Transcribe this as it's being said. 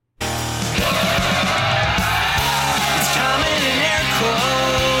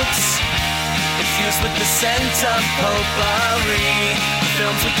with the scent of potpourri,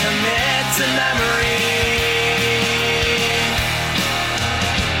 films we commit to memory.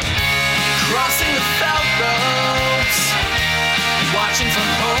 Crossing the felt ropes, watching from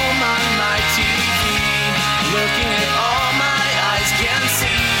home on my TV, looking at all my eyes can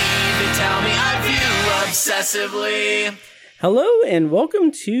see. They tell me I view obsessively. Hello and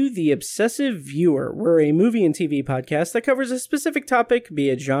welcome to The Obsessive Viewer. We're a movie and TV podcast that covers a specific topic, be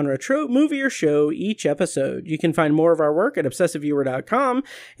it genre, trope, movie, or show, each episode. You can find more of our work at obsessiveviewer.com,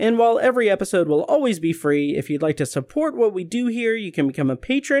 and while every episode will always be free, if you'd like to support what we do here, you can become a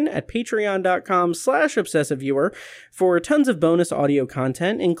patron at patreon.com/obsessiveviewer for tons of bonus audio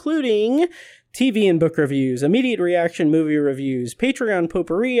content, including TV and book reviews, immediate reaction movie reviews, Patreon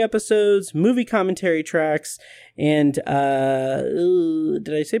potpourri episodes, movie commentary tracks, and,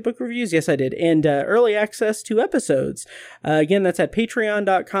 did I say book reviews? Yes, I did. And, early access to episodes. Again, that's at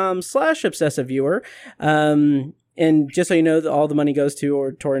patreon.com/obsessiveviewer. And just so you know, all the money goes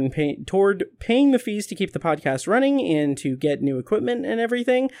toward paying the fees to keep the podcast running and to get new equipment and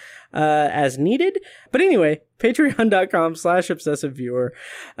everything as needed. But anyway, patreon.com/obsessiveviewer.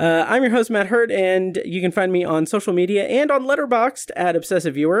 I'm your host, Matt Hurt, and you can find me on social media and on Letterboxd at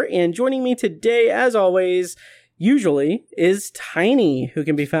obsessiveviewer. And joining me today, as always, usually, is Tiny, who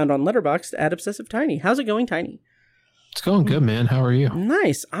can be found on Letterboxd at obsessivetiny. How's it going, Tiny? It's going good, man. How are you?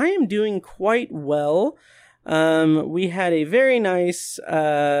 Nice. I am doing quite well. We had a very nice,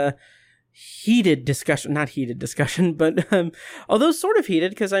 not heated discussion, but, although sort of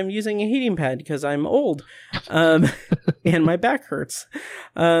heated because I'm using a heating pad because I'm old, and my back hurts.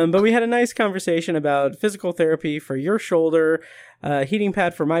 But we had a nice conversation about physical therapy for your shoulder, heating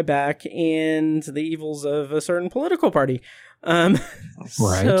pad for my back, and the evils of a certain political party. Right.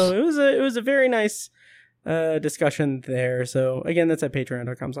 So it was a very nice, discussion there. So again, that's at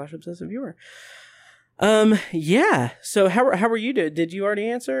patreon.com/obsessiveviewer. Yeah. So how are you doing? Did you already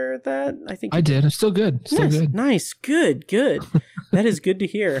answer that? I think I did. It's still good. Good. Nice. Good. That is good to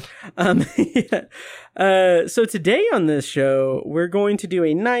hear. Yeah. So today on this show, we're going to do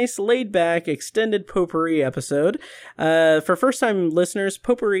a nice laid back extended potpourri episode. For first time listeners,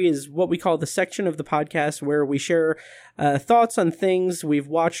 potpourri is what we call the section of the podcast where we share thoughts on things we've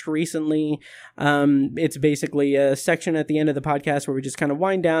watched recently. It's basically a section at the end of the podcast where we just kind of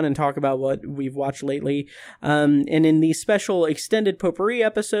wind down and talk about what we've watched lately. And in these special extended potpourri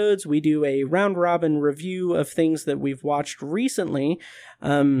episodes, we do a round robin review of things that we've watched recently.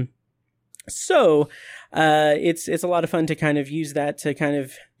 So it's a lot of fun to kind of use that to kind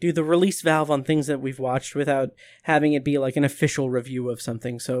of do the release valve on things that we've watched without having it be like an official review of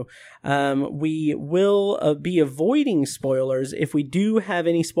something. So we will be avoiding spoilers if we do have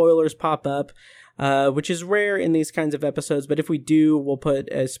any spoilers pop up, which is rare in these kinds of episodes. But if we do, we'll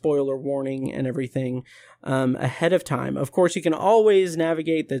put a spoiler warning and everything ahead of time. Of course, you can always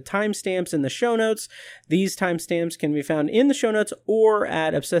navigate the timestamps in the show notes. These timestamps can be found in the show notes or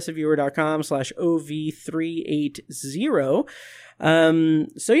at obsessiveviewer.com/OV380.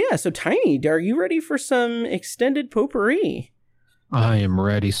 So Tiny, are you ready for some extended potpourri? I am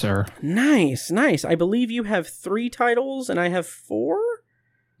ready, sir. Nice. I believe you have 3 titles and I have 4?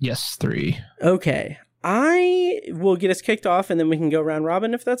 Yes, 3. Okay. I will get us kicked off and then we can go round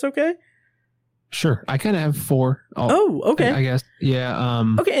robin if that's okay. Sure. I kind of have 4. Okay. I guess. Yeah.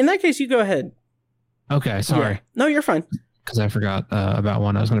 Okay. In that case, you go ahead. Okay. Sorry. Yeah. No, you're fine. Because I forgot about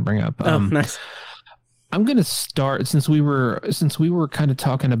one I was going to bring up. Nice. I'm going to start since we were kind of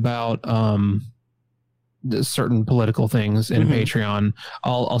talking about certain political things in Patreon.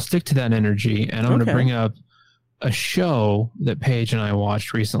 I'll stick to that energy, and I'm going to bring up a show that Paige and I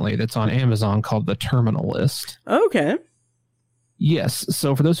watched recently that's on Amazon called The Terminal List. Okay. Yes.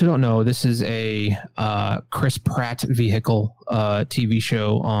 So for those who don't know, this is a Chris Pratt vehicle TV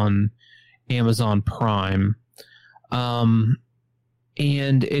show on Amazon Prime. And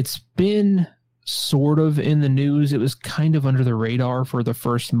it's been sort of in the news. It was kind of under the radar for the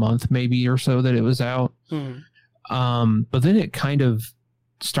first month maybe or so that it was out. But then it kind of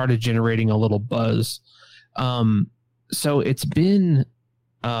started generating a little buzz. So it's been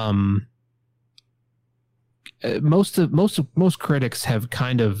most critics have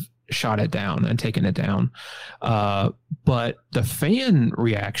kind of shot it down and taken it down. But the fan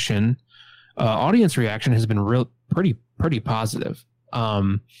reaction, audience reaction has been pretty positive.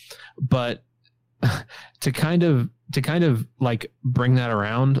 But to kind of like bring that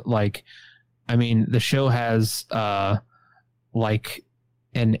around, like, I mean, the show has like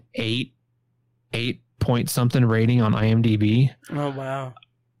an 8 point something rating on IMDb. Oh wow.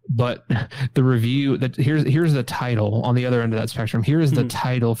 But the review that here's the title on the other end of that spectrum. Here is the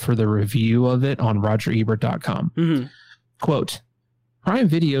title for the review of it on RogerEbert.com. Mm-hmm. Quote, Prime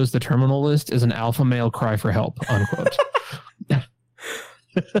Video's The Terminal List is an alpha male cry for help, unquote.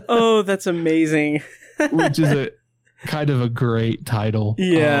 Oh, that's amazing. Which is a kind of a great title.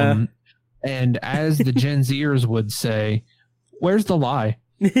 Yeah. And as the Gen Zers would say, where's the lie?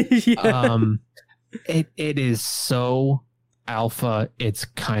 Yeah. It is so alpha, it's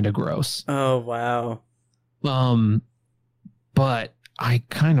kind of gross. Oh, wow. But I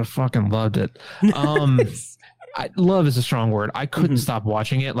kind of fucking loved it. Love is a strong word. I couldn't stop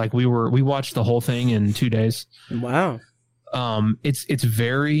watching it. Like we watched the whole thing in 2 days. Wow. It's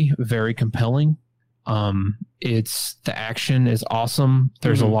very, very compelling. It's the action is awesome.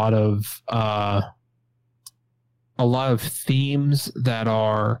 There's a lot of themes that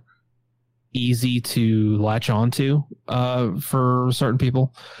are easy to latch onto for certain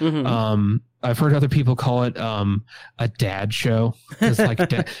people. I've heard other people call it a dad show because like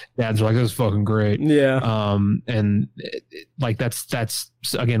dads are like, this is fucking great. Yeah. And like that's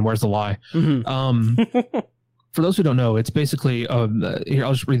again, where's the lie? For those who don't know, it's basically here,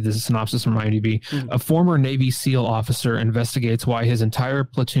 I'll just read the synopsis from IMDb. A former Navy SEAL officer investigates why his entire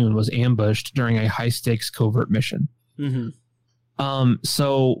platoon was ambushed during a high stakes covert mission.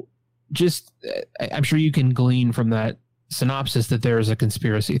 So just I'm sure you can glean from that synopsis that there is a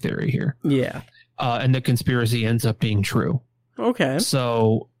conspiracy theory here. Yeah. And the conspiracy ends up being true. Okay.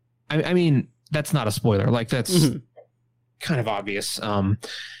 So I mean, that's not a spoiler. Like that's kind of obvious.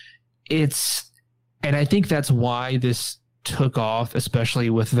 And I think that's why this took off,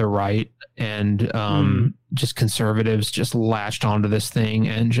 especially with the right and just conservatives just latched onto this thing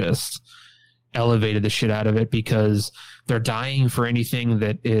and just elevated the shit out of it because they're dying for anything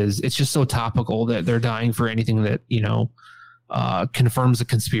that it's just so topical that they're dying for anything that, confirms a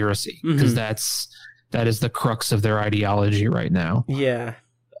conspiracy because that is the crux of their ideology right now. Yeah.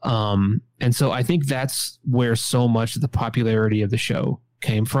 And so I think that's where so much of the popularity of the show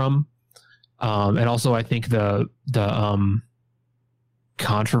came from. And also I think the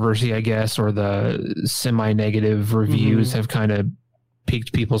controversy, I guess, or the semi-negative reviews have kind of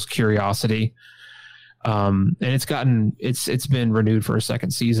piqued people's curiosity. And it's been renewed for a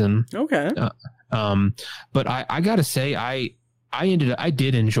second season. Okay. But I gotta say, I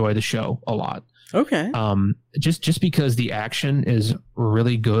did enjoy the show a lot. Okay. Just because the action is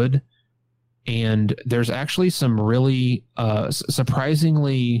really good and there's actually some really,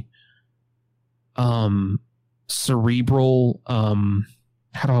 surprisingly, cerebral, how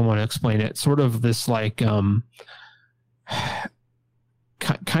do I want to explain it? Sort of this like,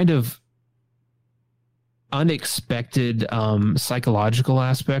 kind of unexpected, psychological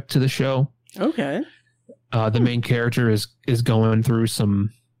aspect to the show. Okay. The main character is going through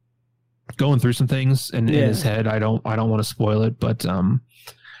some things in his head. I don't want to spoil it, but,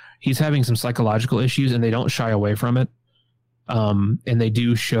 he's having some psychological issues and they don't shy away from it. And they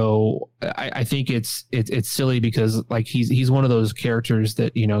do show, I think it's silly because like he's one of those characters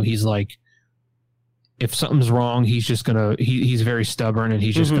that, he's like, if something's wrong, he's just he's very stubborn and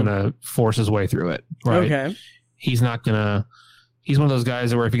he's just gonna force his way through it. Right. Okay. He's not he's one of those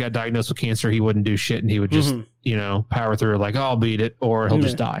guys where if he got diagnosed with cancer, he wouldn't do shit and he would just, power through like, oh, I'll beat it, or he'll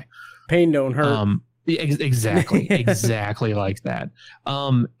just die. Pain don't hurt. Exactly. Exactly like that.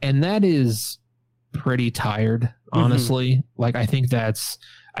 And that is pretty tired, honestly. Like, I think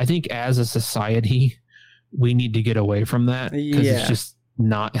as a society, we need to get away from that because it's just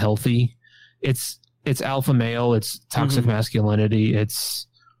not healthy. It's alpha male. It's toxic masculinity. It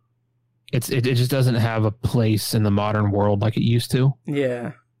just doesn't have a place in the modern world like it used to.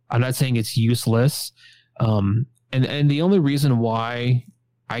 Yeah. I'm not saying it's useless. And the only reason why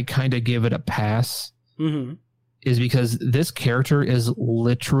I kind of give it a pass is because this character is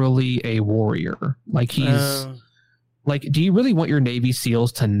literally a warrior. Like he's like, do you really want your Navy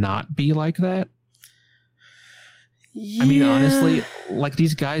SEALs to not be like that? Yeah. I mean, honestly, like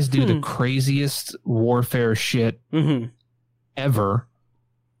these guys do the craziest warfare shit ever.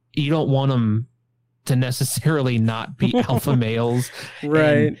 You don't want them to necessarily not be alpha males.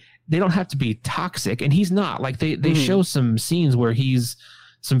 Right. They don't have to be toxic. And he's not. Like they show some scenes where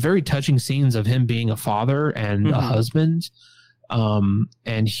some very touching scenes of him being a father and a husband.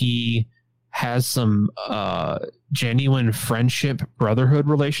 And he has some genuine friendship, brotherhood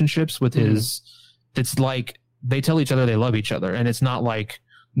relationships with it's like they tell each other they love each other. And it's not like,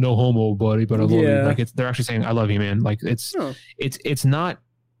 no homo, buddy, but I love you. Like they're actually saying, I love you, man. Like it's not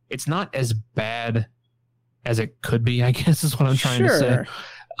as bad as it could be, I guess is what I'm trying to say.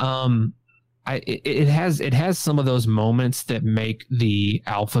 it has some of those moments that make the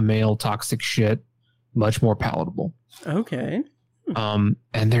alpha male toxic shit much more palatable. Okay. And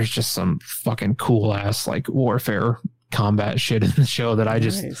there's just some fucking cool ass like warfare combat shit in the show that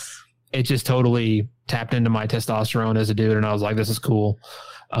it just totally tapped into my testosterone as a dude, and I was like, this is cool.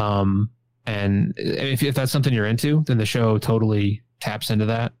 And if that's something you're into, then the show totally taps into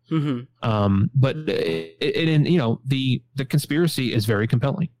that. Mm-hmm. But the conspiracy is very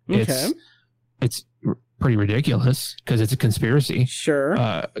compelling. Okay. It's pretty ridiculous because it's a conspiracy. Sure.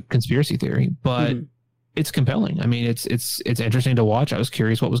 Conspiracy theory, but it's compelling. I mean, it's interesting to watch. I was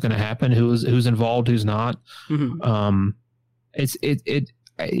curious what was going to happen, who's involved, who's not. Mm-hmm.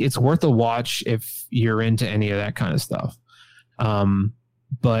 It's worth a watch if you're into any of that kind of stuff.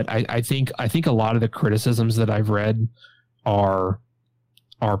 But I think a lot of the criticisms that I've read are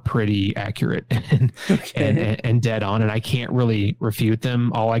pretty accurate and dead on, and I can't really refute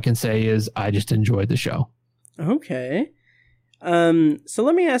them. All I can say is I just enjoyed the show. Okay. So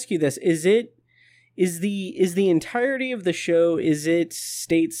let me ask you this. Is the entirety of the show, is it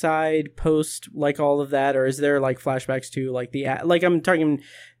stateside post like all of that, or is there like flashbacks to like I'm talking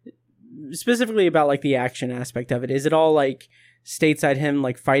specifically about like the action aspect of it? Is it all like stateside him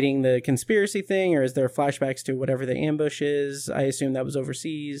like fighting the conspiracy thing, or is there flashbacks to whatever the ambush is? I assume that was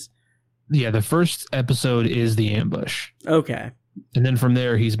overseas. Yeah, the first episode is the ambush. Okay. And then from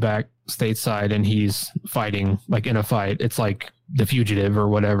there he's back stateside and he's fighting like in a fight. It's like The Fugitive or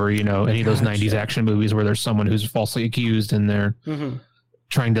whatever, any of those 90s action movies where there's someone who's falsely accused and they're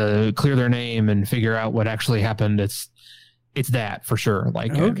trying to clear their name and figure out what actually happened. It's that for sure.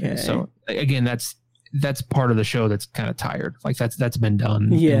 Like, okay. So again, that's part of the show that's kind of tired. Like that's been done.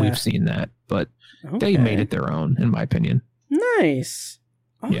 Yeah. And we've seen that, but they made it their own, in my opinion. Nice.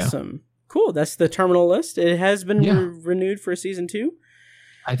 Awesome. Yeah. Cool. That's the Terminal List. It has been renewed for season 2.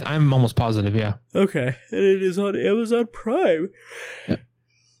 I'm almost positive. Yeah. Okay. And it is on Amazon Prime. Yeah.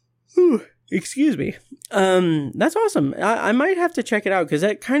 Excuse me. That's awesome. I might have to check it out because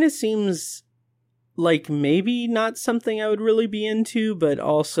that kind of seems like maybe not something I would really be into, but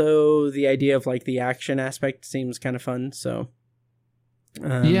also the idea of like the action aspect seems kind of fun. So, you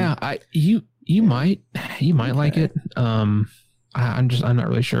might like it. I'm not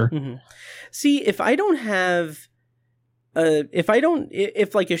really sure. Mm-hmm. See, if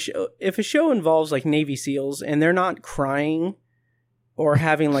a show involves like Navy SEALs and they're not crying or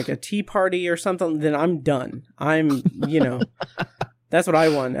having like a tea party or something, then I'm done. That's what I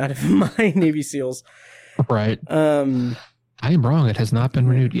want out of my Navy SEALs. Right. I am wrong. It has not been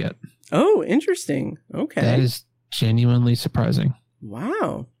renewed yet. Oh, interesting. Okay. That is genuinely surprising.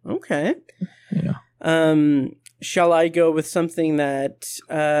 Wow. Okay. Yeah. Shall I go with something that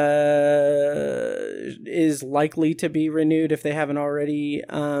is likely to be renewed if they haven't already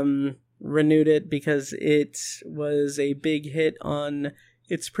renewed it because it was a big hit on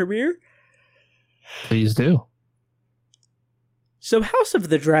its premiere? Please do. So House of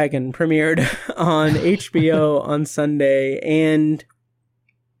the Dragon premiered on HBO on Sunday, and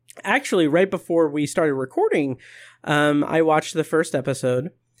actually right before we started recording, I watched the first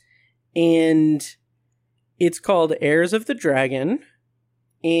episode, and it's called Heirs of the Dragon.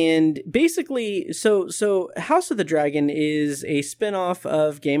 And basically, so House of the Dragon is a spin-off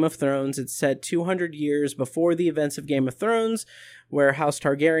of Game of Thrones. It's set 200 years before the events of Game of Thrones, where House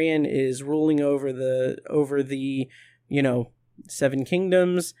Targaryen is ruling over the 7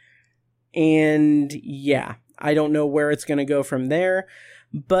 kingdoms. And yeah, I don't know where it's going to go from there,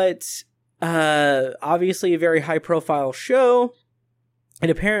 but obviously a very high-profile show.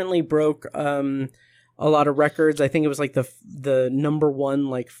 It apparently broke a lot of records. I think it was like the number one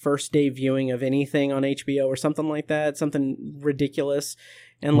like first day viewing of anything on HBO or something like that, something ridiculous.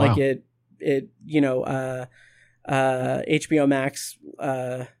 And wow. Like HBO Max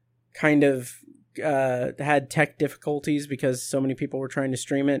kind of had tech difficulties because so many people were trying to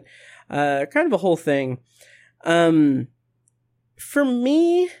stream it. Kind of a whole thing. For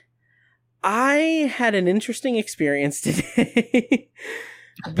me, I had an interesting experience today.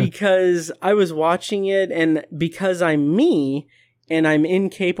 Because I was watching it, and because I'm me, and I'm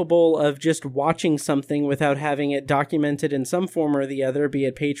incapable of just watching something without having it documented in some form or the other, be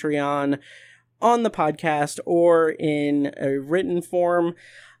it Patreon, on the podcast, or in a written form,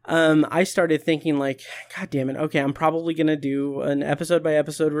 I started thinking like, God damn it, okay, I'm probably going to do an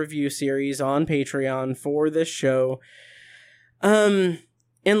episode-by-episode review series on Patreon for this show. And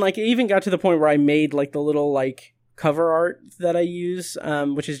like, it even got to the point where I made like the little like cover art that I use,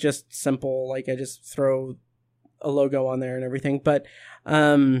 which is just simple. Like I just throw a logo on there and everything. But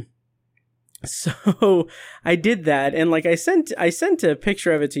So I did that, and like I sent a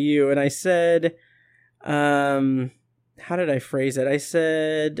picture of it to you, and I said, how did I phrase it? I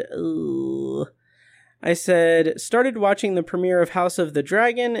said, started watching the premiere of House of the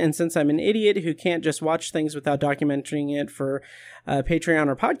Dragon, and since I'm an idiot who can't just watch things without documenting it for Patreon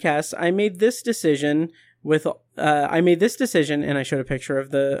or podcasts, I made this decision, and I showed a picture of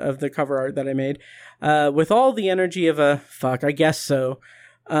the cover art that I made, with all the energy of a fuck, I guess so.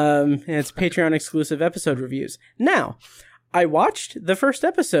 And it's Patreon exclusive episode reviews. Now, I watched the first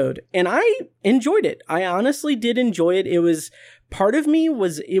episode and I enjoyed it. I honestly did enjoy it. It was part of me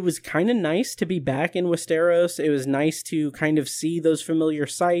it was kind of nice to be back in Westeros. It was nice to kind of see those familiar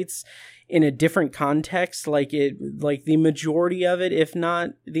sights in a different context. Like the majority of it, if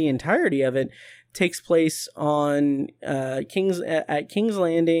not the entirety of it, takes place on King's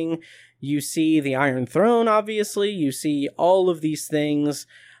Landing. You see the Iron Throne, obviously. You see all of these things.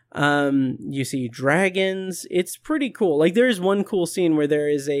 You see dragons. It's pretty cool. Like, there's one cool scene where there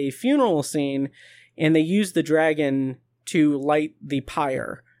is a funeral scene, and they use the dragon to light the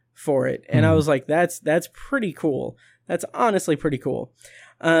pyre for it. And I was like, that's pretty cool. That's honestly pretty cool.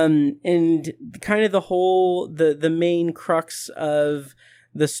 And kind of the main crux of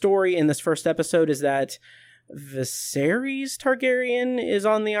the story in this first episode is that Viserys Targaryen is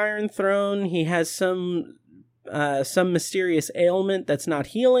on the Iron Throne. He has some mysterious ailment that's not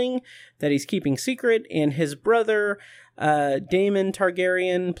healing, that he's keeping secret, and his brother, Daemon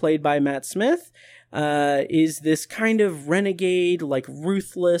Targaryen, played by Matt Smith, is this kind of renegade, like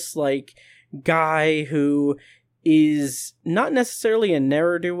ruthless, like guy who is not necessarily a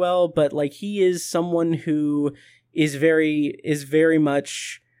ne'er-do-well, but like he is someone who is very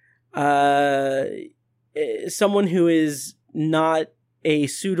much someone who is not a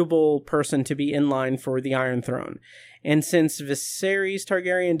suitable person to be in line for the Iron Throne. And since Viserys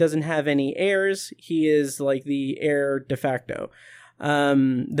Targaryen doesn't have any heirs, he is like the heir de facto.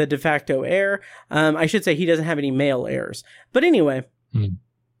 The de facto heir. I should say he doesn't have any male heirs. But anyway,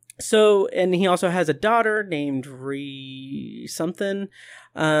 so, and he also has a daughter named something,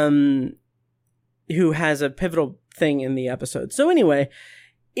 who has a pivotal thing in the episode. So anyway,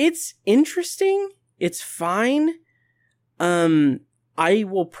 it's interesting. It's fine. I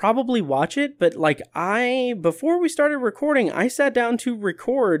will probably watch it, but like before we started recording, I sat down to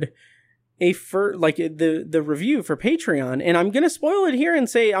record the review for Patreon, and I'm going to spoil it here and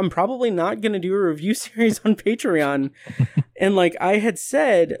say I'm probably not going to do a review series on Patreon. And like I had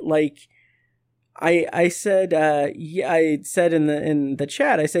said, like I said in the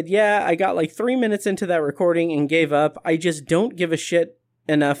chat, I said, yeah, I got like 3 minutes into that recording and gave up. I just don't give a shit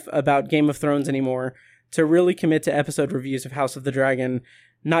enough about Game of Thrones anymore to really commit to episode reviews of House of the Dragon.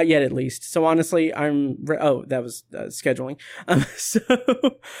 Not yet, at least. So honestly, that was scheduling. So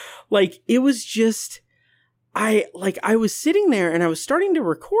like, it was just, I was sitting there and I was starting to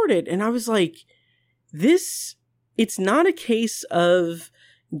record it, and I was like, it's not a case of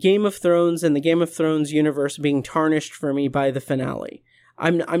Game of Thrones and the Game of Thrones universe being tarnished for me by the finale.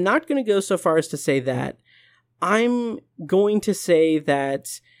 I'm not going to go so far as to say that. I'm going to say that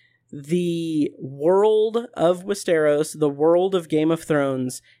the world of Westeros, the world of Game of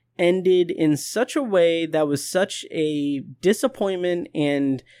Thrones, ended in such a way that was such a disappointment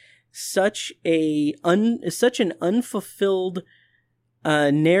and such an unfulfilled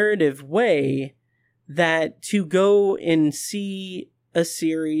narrative way, that to go and see a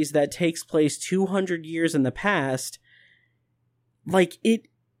series that takes place 200 years in the past, like it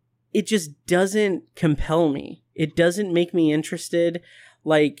just doesn't compel me. It doesn't make me interested.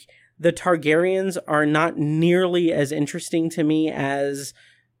 Like, the Targaryens are not nearly as interesting to me as,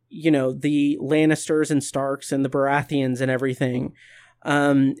 you know, the Lannisters and Starks and the Baratheons and everything.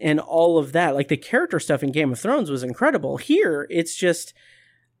 And all of that. Like, the character stuff in Game of Thrones was incredible. Here, it's just,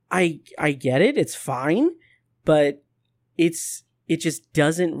 I get it. It's fine. But it just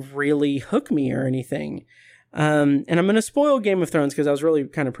doesn't really hook me or anything. And I'm going to spoil Game of Thrones because I was really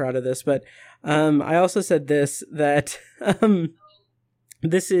kind of proud of this. But I also said that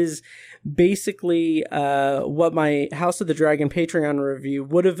this is basically what my House of the Dragon Patreon review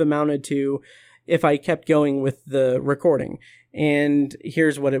would have amounted to if I kept going with the recording. And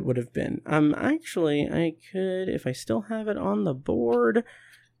here's what it would have been. Actually, I could, if I still have it on the board,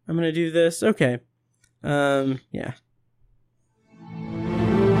 I'm going to do this. Okay. Yeah.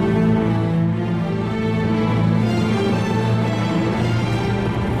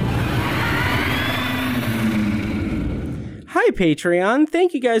 Hi, Hi, Patreon.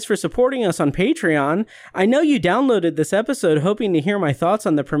 Thank you guys for supporting us on Patreon. I know you downloaded this episode hoping to hear my thoughts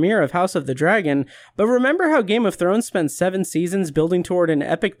on the premiere of House of the Dragon, but remember how Game of Thrones spent 7 seasons building toward an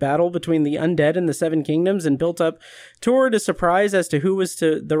epic battle between the undead and the Seven Kingdoms and built up toward a surprise as to who was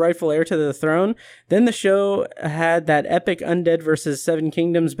the rightful heir to the throne? Then the show had that epic undead versus Seven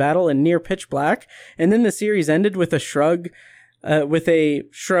Kingdoms battle in near pitch black, and then the series ended with a shrug.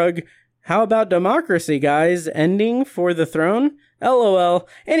 How about democracy, guys? Ending for the throne? LOL.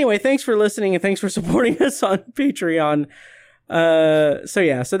 Anyway, thanks for listening and thanks for supporting us on Patreon.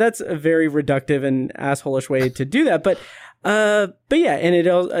 So that's a very reductive and asshole-ish way to do that. But yeah, and it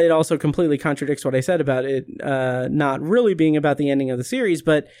also completely contradicts what I said about it not really being about the ending of the series,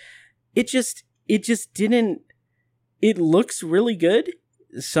 but it just didn't. It looks really good.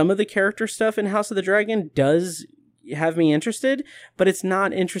 Some of the character stuff in House of the Dragon does have me interested, but it's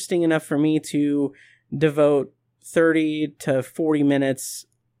not interesting enough for me to devote 30 to 40 minutes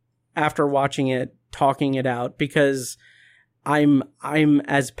after watching it talking it out, because I'm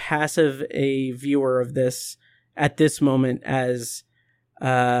as passive a viewer of this at this moment as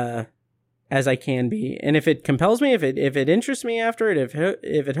I can be. And if it compels me, if it interests me after it,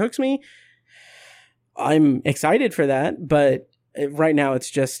 if it hooks me, I'm excited for that. But right now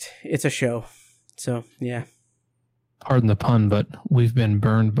it's a show. So yeah. Pardon the pun, but we've been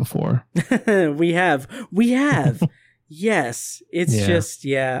burned before. We have. Yes. It's just,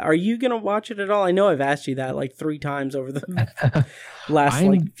 yeah. Are you going to watch it at all? I know I've asked you that like 3 times over the last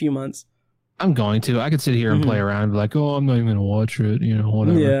few months. I'm going to. I could sit here and play around and be like, oh, I'm not even going to watch it,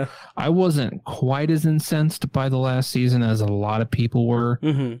 whatever. Yeah. I wasn't quite as incensed by the last season as a lot of people were.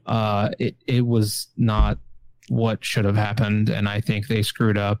 It was not what should have happened, and I think they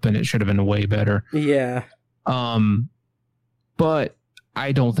screwed up, and it should have been way better. Yeah. But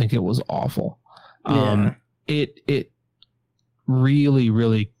I don't think it was awful. It really,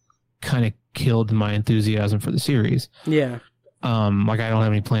 really kind of killed my enthusiasm for the series. Yeah. Like I don't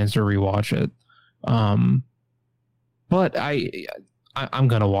have any plans to rewatch it. But I'm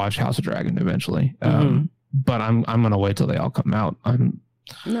gonna watch House of Dragon eventually. But I'm gonna wait till they all come out. I'm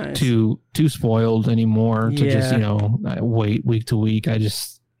too spoiled anymore to just wait week to week. I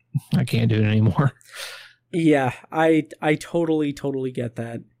can't do it anymore. Yeah, I totally get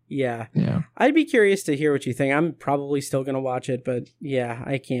that. Yeah. I'd be curious to hear what you think. I'm probably still going to watch it, but yeah,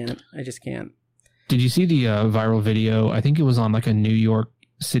 I can't. I just can't. Did you see the viral video? I think it was on like a New York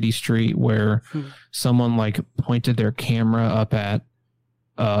City street where someone like pointed their camera up at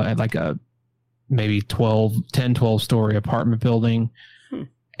like a maybe 12 story apartment building.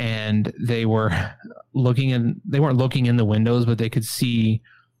 And they were they weren't looking in the windows, but they could see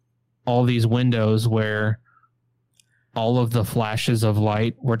all these windows where all of the flashes of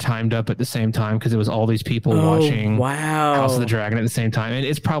light were timed up at the same time, because it was all these people watching House of the Dragon at the same time. And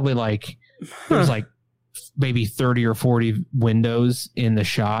it's probably like there's like maybe 30 or 40 windows in the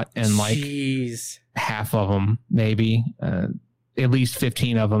shot, and like half of them, maybe at least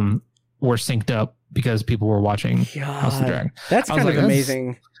 15 of them were synced up because people were watching House of the Dragon. That's kind of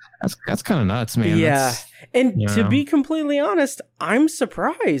amazing. That's kind of nuts, man. Yeah. And to be completely honest, I'm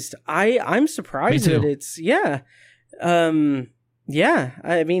surprised. I'm surprised that it's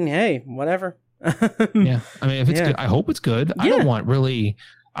I mean, hey, whatever. Yeah. I mean, if it's good, I hope it's good. I don't really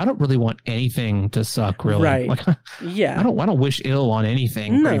want anything to suck, really. Right. Like, I don't wish ill on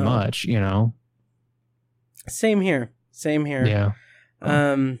anything very much, Same here. Yeah.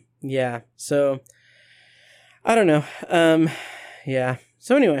 Yeah. So I don't know. Yeah.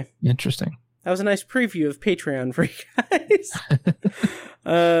 So anyway, interesting. That was a nice preview of Patreon for you guys.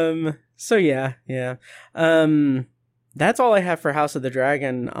 So yeah. That's all I have for House of the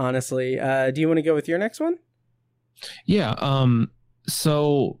Dragon, honestly. Do you want to go with your next one? Yeah.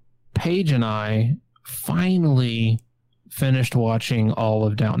 So Paige and I finally finished watching all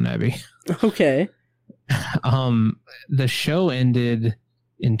of Downton Abbey. Okay. The show ended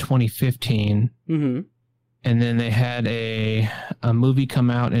in 2015. And then they had a movie come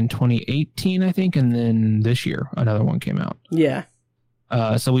out in 2018, I think, and then this year another one came out. Yeah.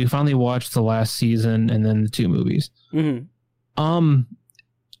 So we finally watched the last season and then the 2 movies.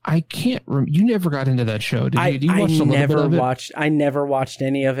 I can't. You never got into that show, did you? Did you watch a little bit of it? I never watched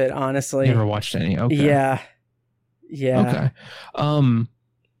any of it, honestly. Never watched any. Okay. Yeah. Okay.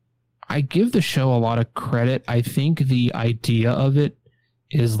 I give the show a lot of credit. I think the idea of it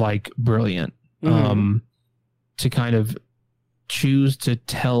is like brilliant. To kind of choose to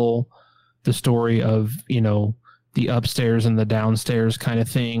tell the story of, the upstairs and the downstairs kind of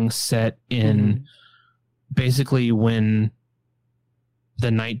thing set in basically when the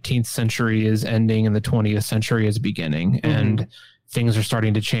 19th century is ending and the 20th century is beginning, and things are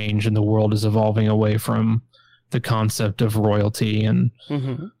starting to change, and the world is evolving away from the concept of royalty and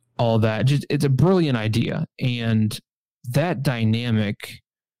all that. Just, it's a brilliant idea, and that dynamic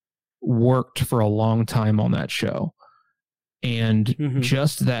worked for a long time on that show. And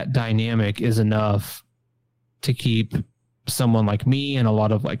just that dynamic is enough to keep someone like me and a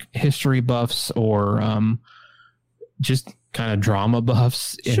lot of like history buffs or just kind of drama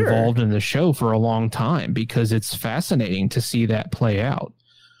buffs involved in the show for a long time, because it's fascinating to see that play out.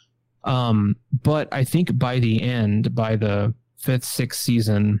 But I think by the end, by the 5th, 6th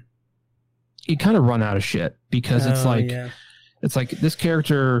season, you kind of run out of shit, because it's like this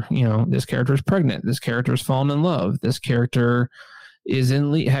character, you know, this character is pregnant. This character is fallen in love. This character is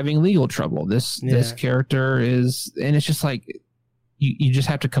having legal trouble. This character is, and it's just like, you just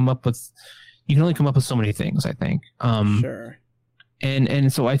have to come up with, you can only come up with so many things, I think. Sure.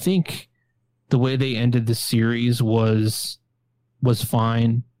 And so I think the way they ended the series was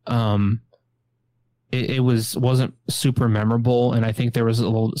fine. It wasn't super memorable, and I think there was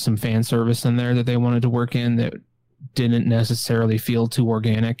some fan service in there that they wanted to work in that didn't necessarily feel too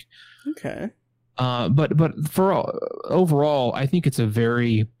organic. Okay. But overall, I think it's a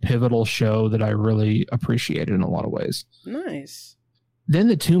very pivotal show that I really appreciated in a lot of ways. Nice. Then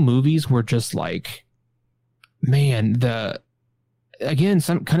the 2 movies were just like, man,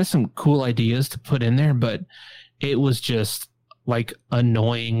 some cool ideas to put in there, but it was just like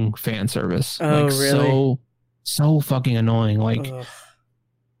annoying fan service. Oh, like, really? So fucking annoying. Like,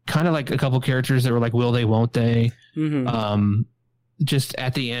 kind of like a couple characters that were like, will they, won't they? Just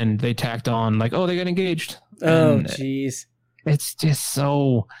at the end, they tacked on like, oh, they got engaged. Oh, jeez. It's just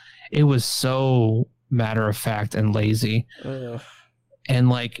it was so matter of fact and lazy. And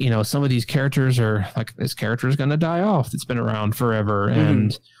like, you know, some of these characters are like, this character is going to die off. It's been around forever.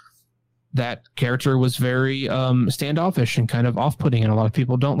 And that character was very standoffish and kind of off-putting, and a lot of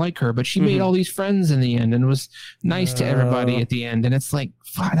people don't like her, but she made all these friends in the end and was nice to everybody at the end. And it's like,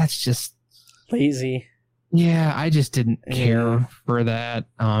 fuck, that's just lazy. Yeah, I just didn't care for that.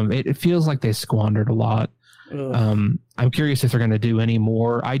 It feels like they squandered a lot. I'm curious if they're going to do any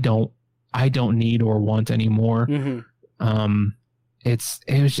more. I don't need or want any more. It's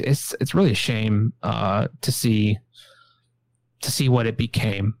really a shame to see what it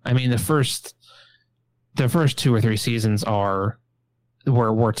became. I mean, the first 2 or 3 seasons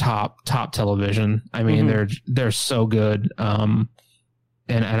were top television. I mean, they're so good.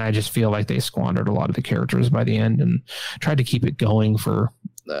 And I just feel like they squandered a lot of the characters by the end and tried to keep it going for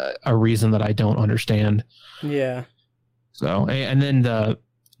a reason that I don't understand. Yeah. So, and then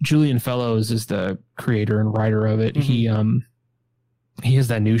Julian Fellows is the creator and writer of it. He has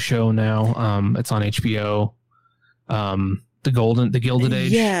that new show now. It's on HBO. The Gilded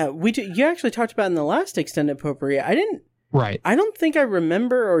Age. Yeah, you actually talked about it in the last extended potpourri. I don't think I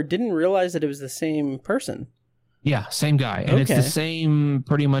remember or didn't realize that it was the same person. Yeah, same guy. And it's the same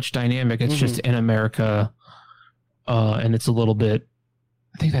pretty much dynamic. It's just in America. And it's a little bit,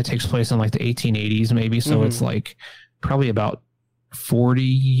 I think that takes place in like the 1880s maybe. So it's like probably about 40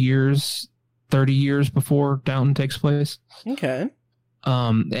 years, 30 years before Downton takes place. Okay.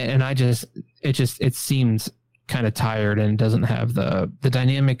 And it seems kind of tired and doesn't have the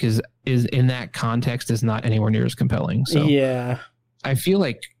dynamic is in that context is not anywhere near as compelling. So yeah, I feel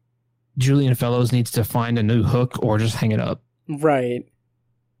like Julian Fellows needs to find a new hook or just hang it up. Right.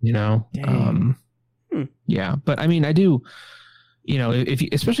 You know? Yeah. But I mean, I do, you know,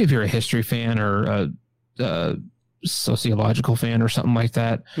 especially if you're a history fan or a sociological fan or something like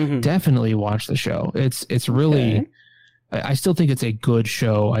that, definitely watch the show. It's really, I still think it's a good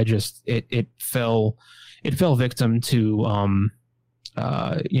show. I just, it fell victim to,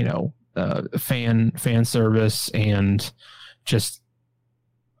 fan service and just,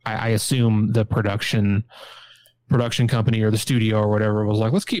 I assume the production company or the studio or whatever was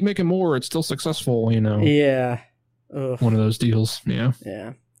like, let's keep making more. It's still successful, you know? Yeah. Ugh. One of those deals. Yeah.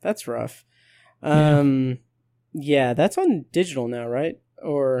 Yeah. That's rough. Yeah, that's on digital now, right?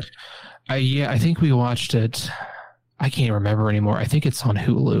 Or I think we watched it. I can't remember anymore. I think it's on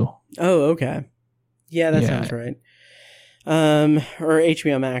Hulu. Oh, okay. Yeah, that sounds right. Or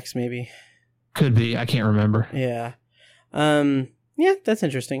HBO Max, maybe. Could be. I can't remember. Yeah. Yeah, that's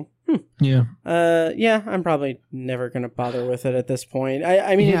interesting. Yeah. Yeah, I'm probably never going to bother with it at this point.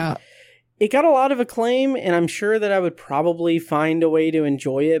 I mean, it got a lot of acclaim, and I'm sure that I would probably find a way to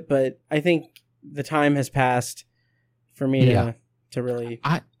enjoy it, but I think the time has passed for me to really...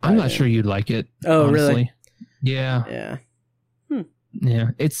 I'm not sure you'd like it. Oh, honestly. Really? Yeah. Yeah. Yeah.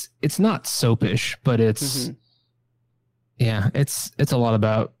 It's not soapish, but it's Yeah, it's a lot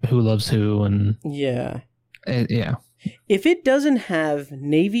about who loves who, and Yeah. yeah. If it doesn't have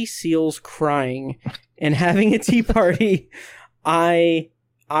Navy SEALs crying and having a tea party, I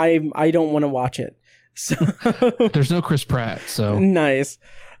don't want to watch it. So There's no Chris Pratt, so nice.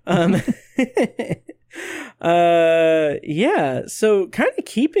 Yeah, so kind of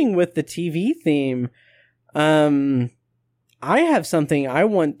keeping with the TV theme, I have something I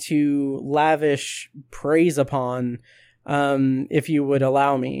want to lavish praise upon, if you would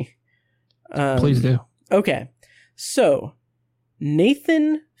allow me. please do. Okay, so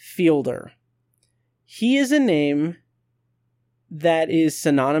Nathan Fielder. He is a name that is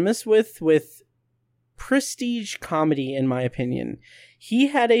synonymous with prestige comedy, in my opinion. He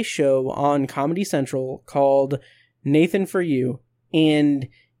had a show on Comedy Central called Nathan For You, and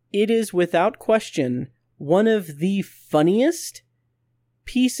it is without question one of the funniest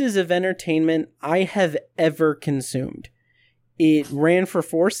pieces of entertainment I have ever consumed. It ran for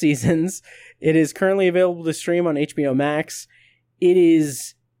 4 seasons. It is currently available to stream on HBO Max. It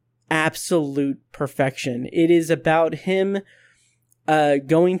is absolute perfection. It is about him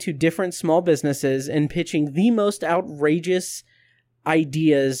going to different small businesses and pitching the most outrageous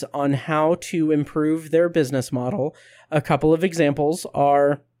ideas on how to improve their business model. A couple of examples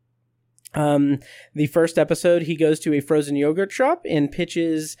are the first episode, he goes to a frozen yogurt shop and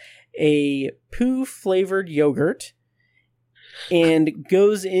pitches a poo flavored yogurt and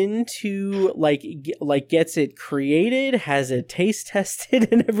goes into like gets it created, has it taste tested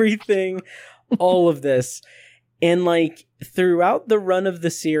and everything, all of this. And like throughout the run of the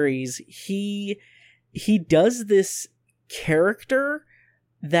series, he does this character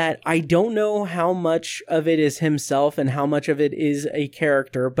that I don't know how much of it is himself and how much of it is a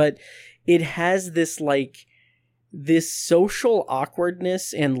character, but it has this like this social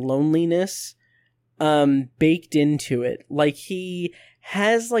awkwardness and loneliness baked into it. Like he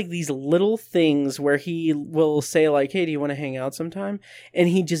has like these little things where he will say like, hey, do you want to hang out sometime? And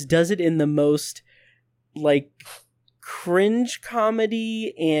he just does it in the most like cringe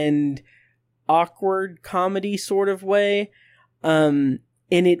comedy and awkward comedy sort of way. And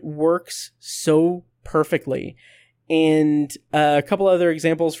it works so perfectly. And a couple other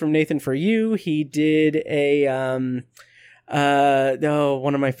examples from Nathan For You. He did a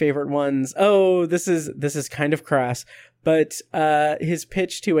one of my favorite ones. Oh, this is kind of crass, but his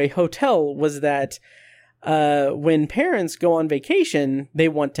pitch to a hotel was that when parents go on vacation, they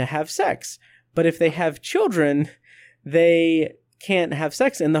want to have sex, but if they have children, they can't have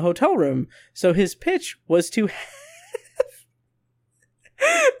sex in the hotel room. So his pitch was to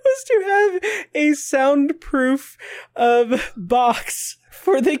have a soundproof box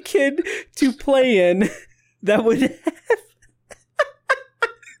for the kid to play in that would have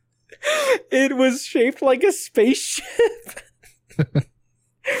it was shaped like a spaceship.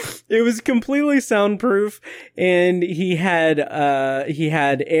 It was completely soundproof, and he had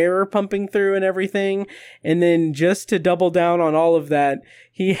air pumping through and everything. And then just to double down on all of that,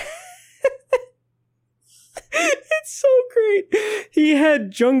 it's so great. He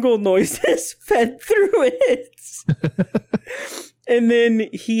had jungle noises fed through it. And then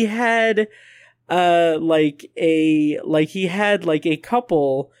he had a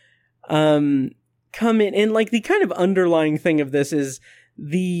couple come in, and like the kind of underlying thing of this is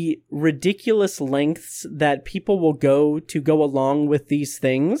the ridiculous lengths that people will go to go along with these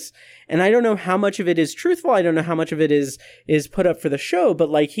things. And I don't know how much of it is truthful. I don't know how much of it is put up for the show, but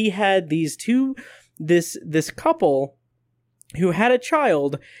like he had these this couple who had a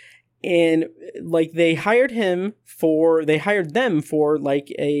child, and like they hired them for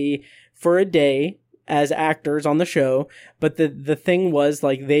a day as actors on the show, but the thing was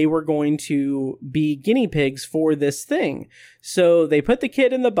like they were going to be guinea pigs for this thing. So they put the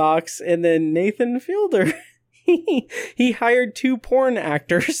kid in the box, and then Nathan Fielder he hired 2 porn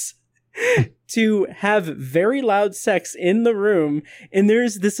actors to have very loud sex in the room. And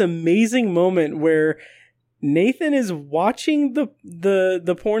there's this amazing moment where Nathan is watching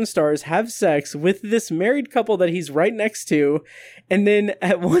the porn stars have sex with this married couple that he's right next to, and then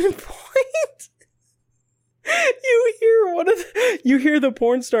at one point you hear the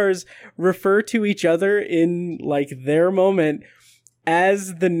porn stars refer to each other in like their moment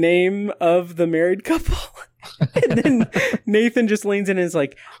as the name of the married couple. And then Nathan just leans in and is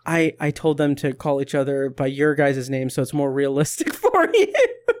like, I told them to call each other by your guys' name so it's more realistic for you.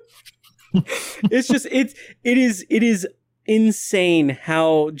 It's just it is insane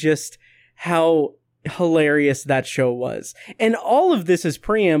how hilarious that show was. And all of this is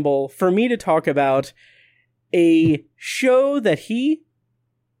preamble for me to talk about a show that he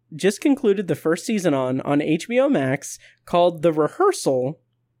just concluded the first season on HBO Max, called The Rehearsal,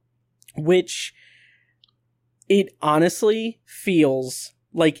 which it honestly feels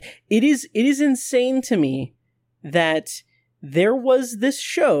like it is insane to me that there was this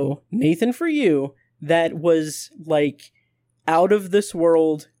show, Nathan For You, that was like out of this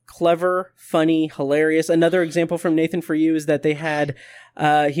world, clever, funny, hilarious. Another example from Nathan For You is that they had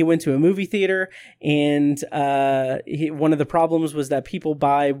he went to a movie theater, and one of the problems was that people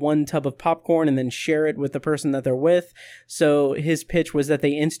buy one tub of popcorn and then share it with the person that they're with. So his pitch was that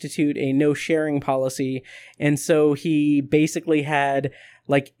they institute a no sharing policy. And so he basically had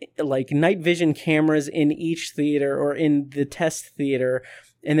like night vision cameras in each theater, or in the test theater.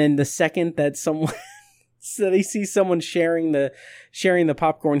 And then the second that someone so they see someone sharing the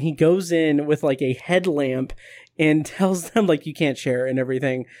popcorn, he goes in with like a headlamp and tells them like, you can't share and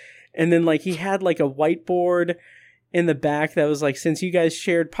everything. And then like he had like a whiteboard in the back that was like, since you guys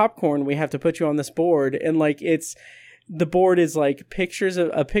shared popcorn, we have to put you on this board. And like the board is like a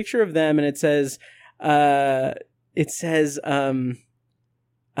picture of them, and it says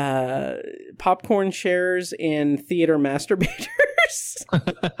popcorn sharers and theater masturbators.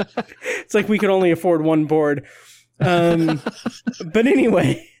 It's like we could only afford one board. But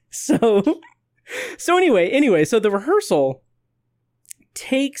anyway, so The Rehearsal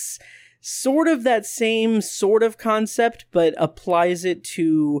takes sort of that same sort of concept, but applies it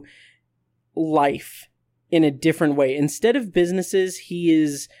to life in a different way. Instead of businesses,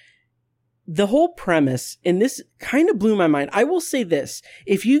 the whole premise, and this kind of blew my mind. I will say this: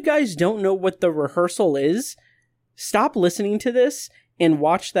 if you guys don't know what The Rehearsal is, stop listening to this and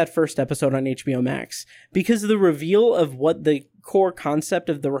watch that first episode on HBO Max, because the reveal of what the core concept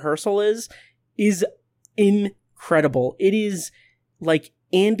of The Rehearsal is incredible. It is like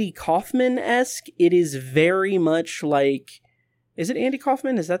Andy Kaufman-esque. It is very much like, is it Andy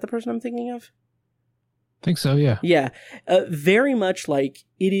Kaufman? Is that the person I'm thinking of? I think so, yeah. Yeah. Very much like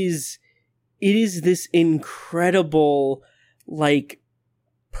it is this incredible, like,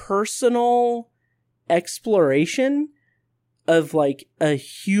 personal exploration of like a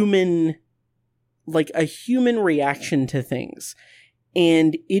human reaction to things.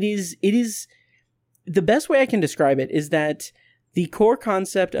 And it is the best way I can describe it is that the core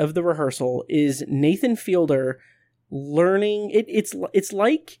concept of The Rehearsal is Nathan Fielder learning. It's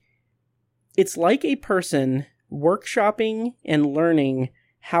like a person workshopping and learning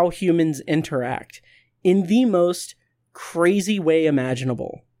how humans interact in the most crazy way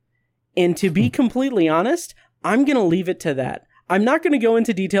imaginable. And to be completely honest, I'm going to leave it to that. I'm not going to go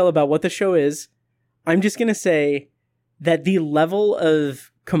into detail about what the show is. I'm just going to say that the level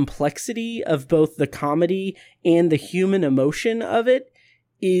of complexity of both the comedy and the human emotion of it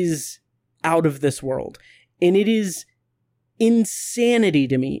is out of this world. And it is insanity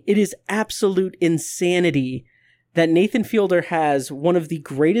to me. It is absolute insanity that Nathan Fielder has one of the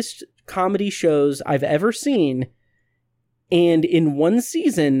greatest comedy shows I've ever seen, and in one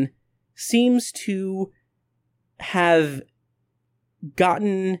season seems to have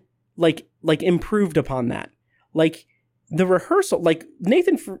gotten like improved upon that. Like The Rehearsal, like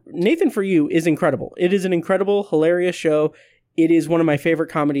Nathan For You is incredible. It is an incredible, hilarious show. It is one of my favorite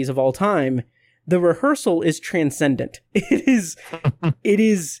comedies of all time. The Rehearsal is transcendent. It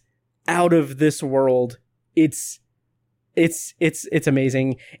is out of this world. It's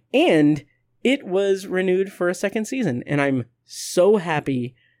amazing. And it was renewed for a second season, and I'm so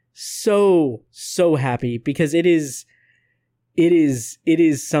happy. So happy, because it is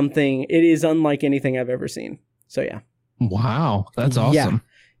something, it is unlike anything I've ever seen. So yeah. Wow, that's awesome.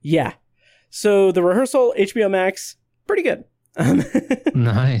 Yeah. So The Rehearsal, HBO Max, pretty good.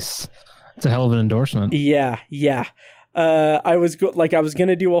 Nice. It's a hell of an endorsement. Yeah. I was going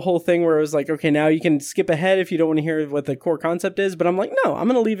to do a whole thing where I was like, okay, now you can skip ahead if you don't want to hear what the core concept is, but I'm like, no, I'm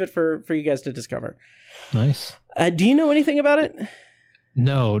going to leave it for you guys to discover. Nice. Do you know anything about it?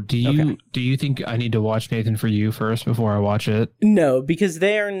 No. Do you think I need to watch Nathan For You first before I watch it? No, because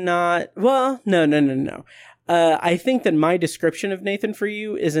they are not. Well, no. I think that my description of Nathan For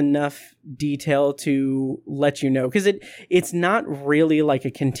You is enough detail to let you know, because it's not really like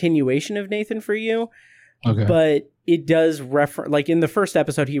a continuation of Nathan For You. Okay. But it does like in the first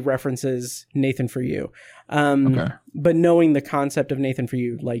episode, he references Nathan For You. Okay. But knowing the concept of Nathan For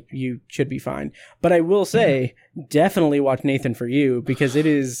You, like, you should be fine. But I will say, definitely watch Nathan For You, because it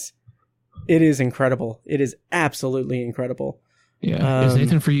is incredible. It is absolutely incredible. Yeah. Is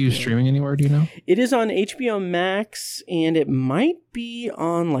Nathan For You streaming anywhere? Do you know? It is on HBO Max, and it might be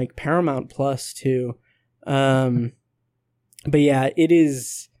on like Paramount Plus too. But yeah, it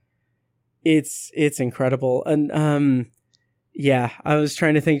is. It's incredible. And Yeah, I was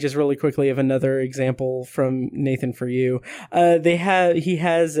trying to think just really quickly of another example from Nathan For You. He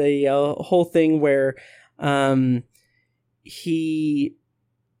has a whole thing where he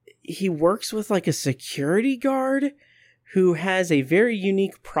works with like a security guard who has a very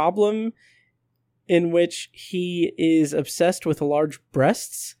unique problem in which he is obsessed with large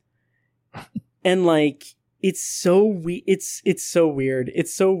breasts. And like it's so it's so weird.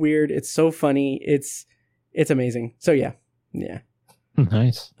 It's so weird. It's so funny. It's amazing. So yeah.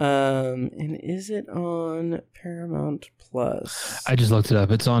 Nice. And is it on Paramount Plus? I just looked it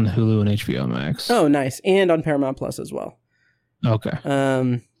up. It's on Hulu and HBO Max. Oh, nice. And on Paramount Plus as well. Okay.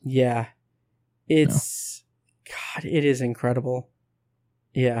 Yeah. It's God, it is incredible.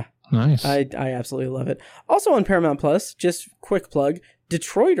 Yeah. Nice. I absolutely love it. Also on Paramount Plus, just quick plug,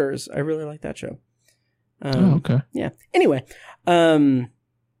 Detroiters. I really like that show. Okay. Yeah. Anyway,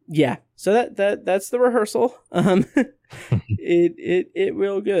 yeah. So that's the rehearsal. It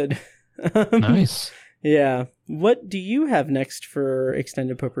real good. Nice. Yeah. What do you have next for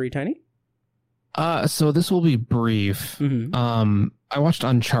Extended Potpourri, Tiny? So this will be brief. Mm-hmm. I watched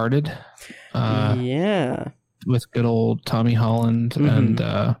Uncharted. Yeah. With good old Tommy Holland and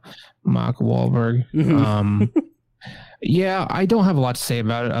Mark Wahlberg. Mm-hmm. Yeah, I don't have a lot to say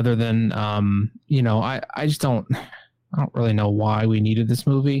about it other than I just don't really know why we needed this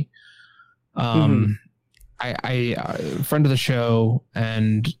movie. I friend of the show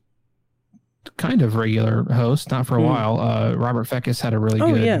and kind of regular host, not for a while, Robert Fekkes had a really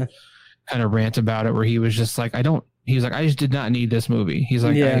good kind of rant about it where he was just like, I just did not need this movie. He's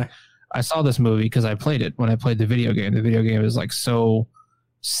like, I saw this movie because I played it when I played the video game. The video game is like so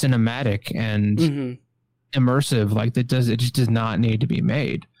cinematic and immersive, like it just does not need to be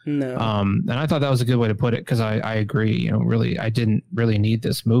made. No. And I thought that was a good way to put it because I agree, really, I didn't really need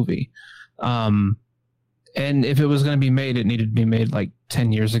this movie. And if it was going to be made, it needed to be made like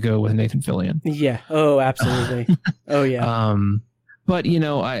 10 years ago with Nathan Fillion. Yeah. Oh, absolutely. Oh, yeah. But,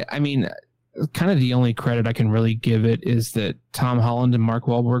 I mean, kind of the only credit I can really give it is that Tom Holland and Mark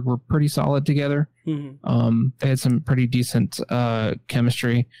Wahlberg were pretty solid together. Mm-hmm. They had some pretty decent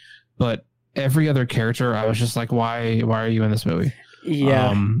chemistry, but every other character, I was just like, why are you in this movie?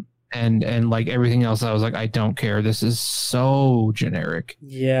 Yeah. And like everything else, I was like, I don't care. This is so generic.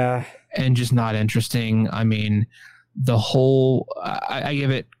 Yeah. And just not interesting. I mean, the whole, I give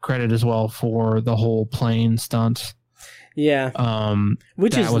it credit as well for the whole plane stunt. Yeah.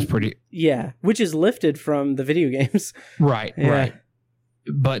 Which was pretty. Yeah. Which is lifted from the video games. Right. Yeah. Right.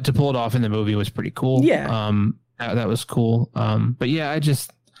 But to pull it off in the movie was pretty cool. Yeah. That was cool. But yeah,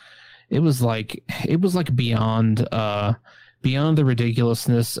 it was like beyond the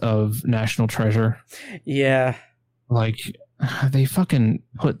ridiculousness of National Treasure. Yeah. Like they fucking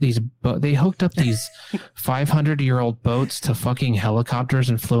they hooked up these 500-year-old boats to fucking helicopters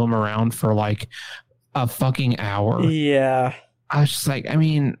and flew them around for like a fucking hour. Yeah. I was just like, I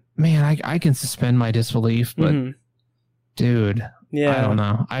mean, man, I can suspend my disbelief, but dude, yeah, I don't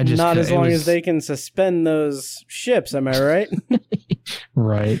know. I just not as long as they can suspend those ships. Am I right?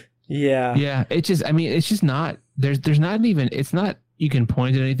 Right. Yeah. Yeah. It's just not. There's not even. It's not. You can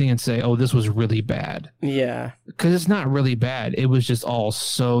point at anything and say, "Oh, this was really bad." Yeah. Because it's not really bad. It was just all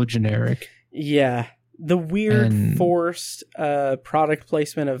so generic. Yeah. The weird forced product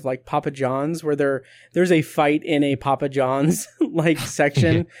placement of like Papa John's where there's a fight in a Papa John's like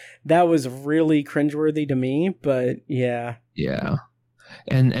section that was really cringeworthy to me, but yeah. Yeah.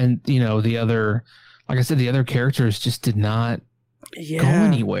 And the other, like I said, the other characters just did not go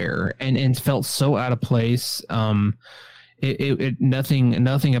anywhere and felt so out of place.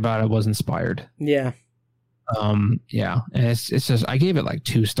 Nothing about it was inspired. Yeah. Yeah. And it's just, I gave it like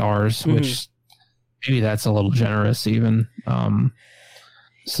 2 stars, which maybe that's a little generous even.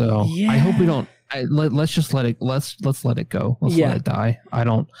 So I hope we don't, let's just let it, let's let it go. Let's let it die. I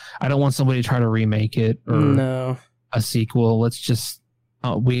don't want somebody to try to remake it or a sequel. Let's just,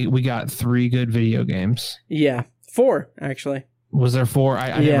 we got 3 good video games. Yeah. 4 actually. Was there 4?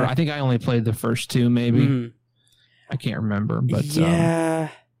 I think I only played the first 2 maybe. I can't remember, but yeah.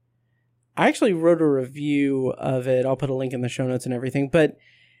 I actually wrote a review of it. I'll put a link in the show notes and everything, but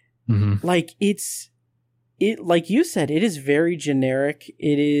like like you said, it is very generic.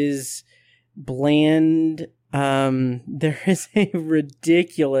 It is bland. There is a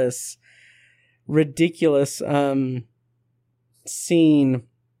ridiculous scene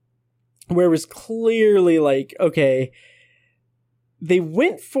where it was clearly like, okay, they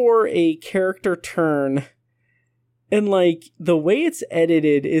went for a character turn And, like, the way it's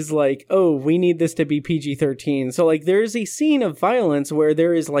edited is like, oh, we need this to be PG-13. So, like, there's a scene of violence where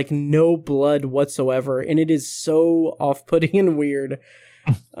there is, like, no blood whatsoever. And it is so off-putting and weird.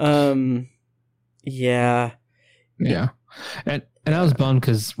 Yeah. Yeah. And I was bummed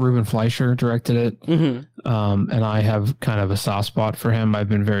because Ruben Fleischer directed it. Mm-hmm. And I have kind of a soft spot for him. I've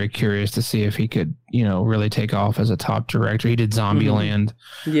been very curious to see if he could, really take off as a top director. He did Zombieland,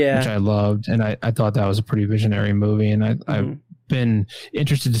 which I loved. And I thought that was a pretty visionary movie. And I've been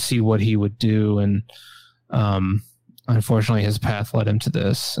interested to see what he would do. And unfortunately, his path led him to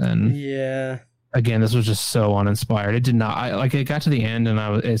this. And again, this was just so uninspired. It did not, it got to the end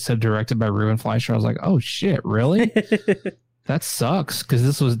and it said directed by Ruben Fleischer. I was like, oh shit, really? That sucks,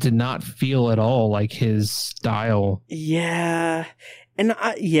 because did not feel at all like his style. Yeah. And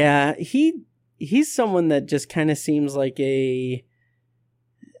he's someone that just kind of seems like a,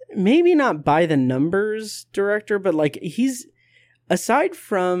 maybe not by the numbers director, but like he's, aside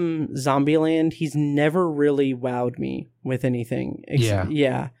from Zombieland, he's never really wowed me with anything.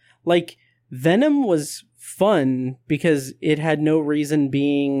 Yeah. Like Venom was fun because it had no reason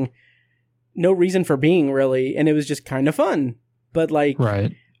for being really, and it was just kind of fun. But like,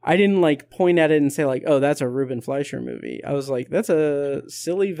 right. I didn't like point at it and say like, oh, that's a Ruben Fleischer movie. I was like, that's a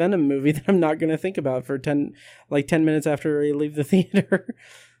silly Venom movie that I'm not going to think about for 10 minutes after I leave the theater.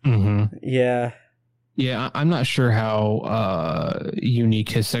 Mm-hmm. Yeah. Yeah. I'm not sure how unique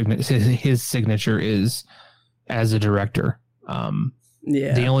his signature is as a director.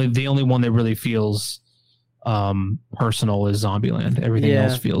 The only one that really feels personal is Zombieland. Everything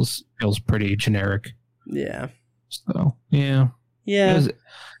else feels pretty generic. Yeah. So it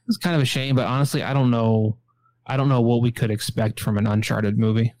was kind of a shame, but honestly, I don't know what we could expect from an Uncharted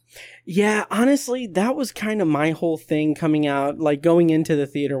movie. Yeah, honestly, that was kind of my whole thing coming out, like going into the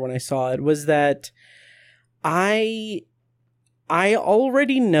theater when I saw it, was that I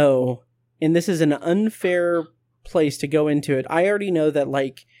already know, and this is an unfair place to go into it, I already know that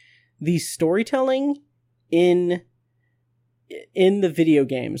like the storytelling in the video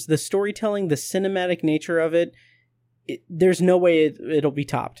games, the storytelling, the cinematic nature of it, there's no way it'll be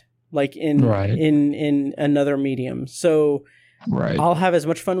topped like in another medium. So I'll have as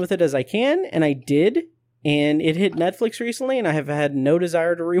much fun with it as I can, and I did, and it hit Netflix recently, and I have had no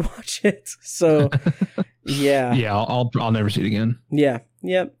desire to rewatch it. So yeah, I'll never see it again. Yeah.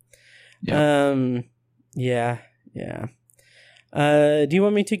 Do you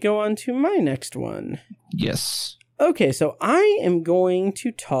want me to go on to my next one? Yes. Okay, so I am going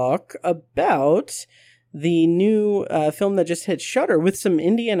to talk about the new film that just hit Shudder with some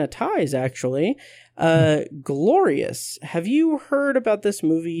Indiana ties, actually. Glorious. Have you heard about this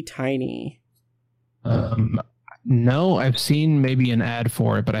movie, Tiny? No, I've seen maybe an ad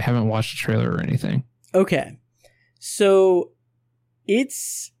for it, but I haven't watched a trailer or anything. Okay. So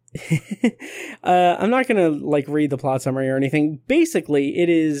it's... I'm not going to like read the plot summary or anything. Basically, it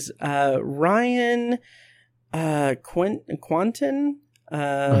is Ryan Quanten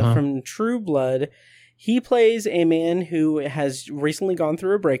from True Blood. He plays a man who has recently gone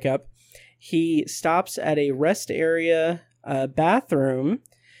through a breakup. He stops at a rest area bathroom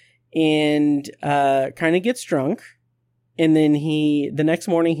and kind of gets drunk. And then the next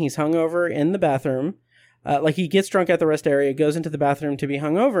morning he's hungover in the bathroom. He gets drunk at the rest area, goes into the bathroom to be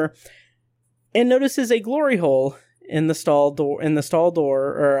hungover, and notices a glory hole in the stall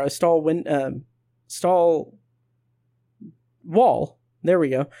wall. There we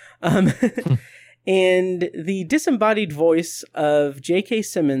go. And the disembodied voice of J.K.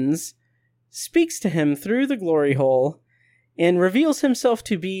 Simmons speaks to him through the glory hole and reveals himself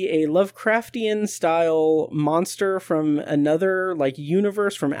to be a Lovecraftian-style monster from another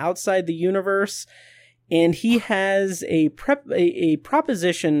universe, from outside the universe. And he has a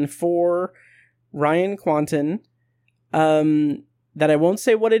proposition for Ryan Quanten that I won't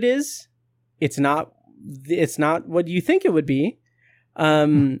say what it is. It's not what you think it would be.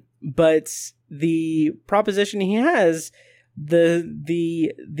 But the proposition he has, the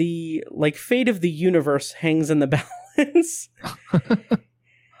fate of the universe hangs in the balance.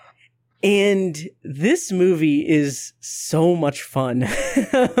 And this movie is so much fun.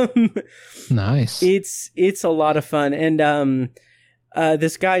 Nice. It's a lot of fun. And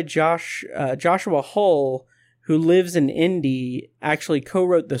this guy Joshua Hull, who lives in Indy, actually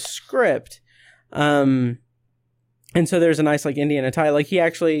co-wrote the script. And so there's a nice Indiana tie.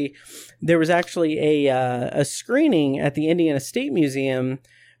 There was actually a screening at the Indiana State Museum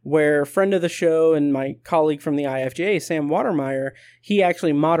where a friend of the show and my colleague from the IFJ, Sam Watermeyer, he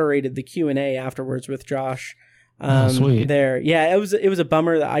actually moderated the Q&A afterwards with Josh. Sweet. There. Yeah, it was a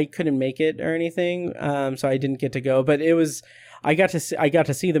bummer that I couldn't make it or anything. So I didn't get to go, but I got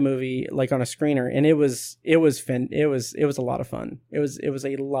to see the movie like on a screener, and it was a lot of fun. It was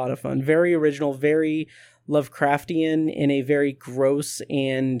a lot of fun. Very original, very Lovecraftian in a very gross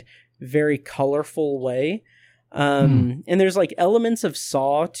and very colorful way. And there's like elements of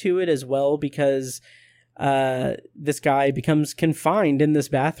Saw to it as well, because this guy becomes confined in this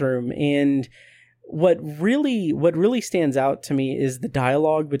bathroom, and what really stands out to me is the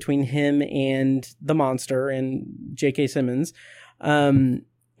dialogue between him and the monster and J.K. Simmons. And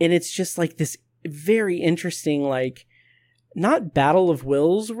it's just like this very interesting, like, not battle of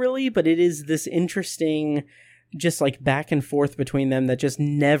wills really, but it is this interesting just like back and forth between them that just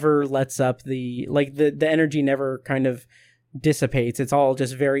never lets up. The energy never kind of dissipates. It's all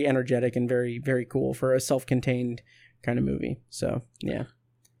just very energetic and very, very cool for a self-contained kind of movie. So yeah.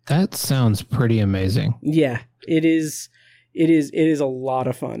 That sounds pretty amazing. Yeah, it is a lot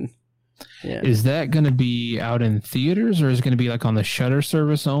of fun. Yeah. Is that going to be out in theaters, or is it going to be like on the Shudder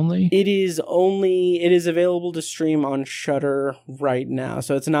service only? It is available to stream on Shudder right now,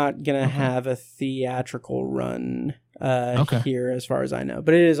 so it's not going to have a theatrical run here as far as I know,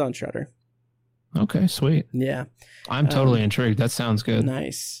 but it is on Shudder. Okay, sweet. Yeah. I'm totally intrigued. That sounds good.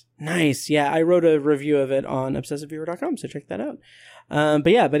 Nice. Yeah, I wrote a review of it on obsessiveviewer.com, so check that out.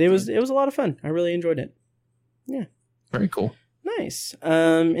 But it was a lot of fun. I really enjoyed it. Yeah. Very cool. Nice.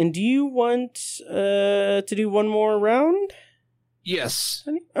 And do you want to do one more round? Yes.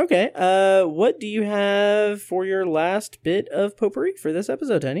 Okay. What do you have for your last bit of potpourri for this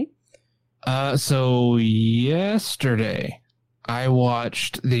episode, Tony? So yesterday I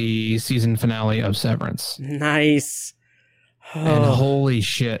watched the season finale of Severance. Nice. And holy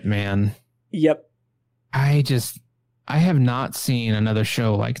shit, man. Yep. I have not seen another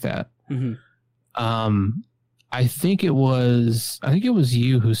show like that. Mm-hmm. I think it was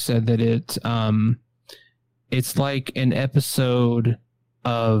you who said that it's like an episode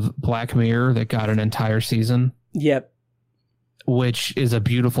of Black Mirror that got an entire season. Yep. Which is a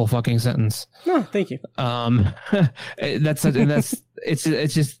beautiful fucking sentence. Oh, thank you.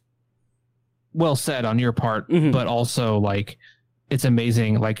 It's just well said on your part, but also like it's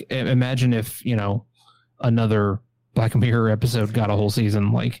amazing. Like imagine if, another Black Mirror episode got a whole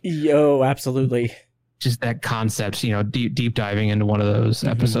season. Like, yo, absolutely. Just that concept, deep diving into one of those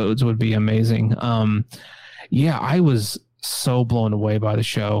episodes would be amazing. Yeah, I was so blown away by the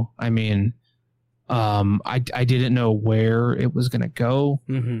show. I mean, I didn't know where it was going to go.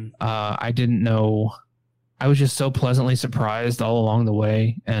 I didn't know. I was just so pleasantly surprised all along the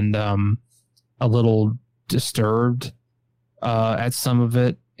way, and a little disturbed at some of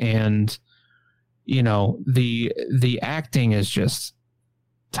it. And the acting is just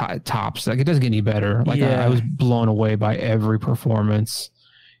tops. Like, it doesn't get any better. Like, I was blown away by every performance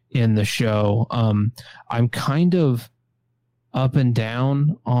in the show. I'm kind of up and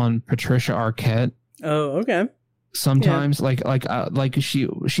down on Patricia Arquette. Oh, okay. Sometimes, like she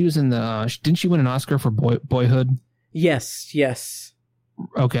was in the. Didn't she win an Oscar for Boyhood? Yes.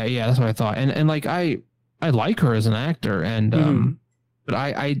 Okay, yeah, that's what I thought. And like I like her as an actor, and but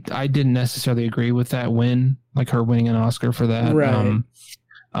I didn't necessarily agree with that win, like her winning an Oscar for that. Right.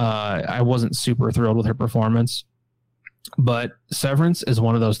 I wasn't super thrilled with her performance, but Severance is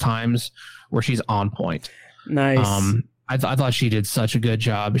one of those times where she's on point. Nice. I thought she did such a good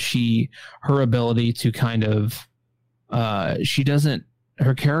job. Her ability to kind of, her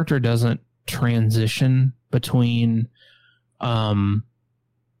character doesn't transition between,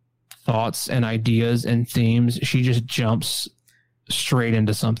 thoughts and ideas and themes. She just jumps straight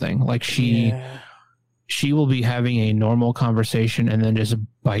into something. Like she will be having a normal conversation and then just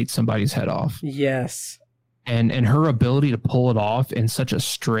bite somebody's head off. Yes. And her ability to pull it off in such a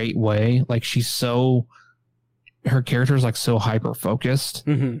straight way, like her character is like so hyper focused.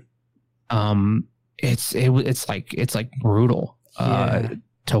 It's like brutal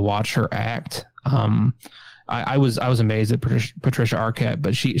to watch her act. I was amazed at Patricia Arquette,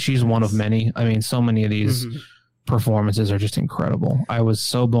 but she's one of many. I mean, so many of these performances are just incredible. I was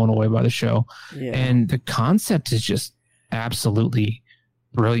so blown away by the show, and the concept is just absolutely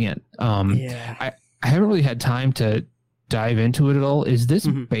brilliant. I haven't really had time to dive into it at all. Is this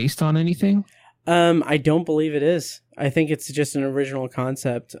based on anything? I don't believe it is. I think it's just an original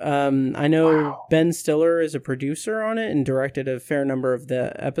concept. I know Ben Stiller is a producer on it and directed a fair number of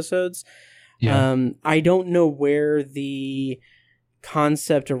the episodes. I don't know where the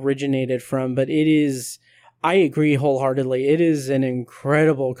concept originated from, but it is, I agree wholeheartedly. It is an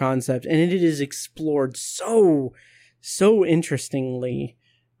incredible concept, and it is explored so interestingly.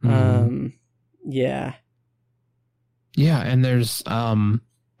 Yeah. Yeah, and there's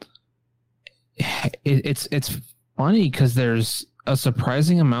it's funny because there's a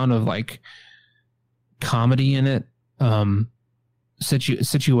surprising amount of like comedy in it,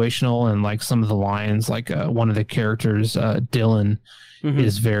 situational, and like some of the lines, like one of the characters, Dylan,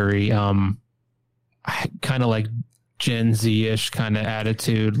 is very kind of like Gen Z-ish kind of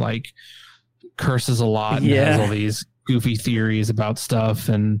attitude, like curses a lot and has all these goofy theories about stuff,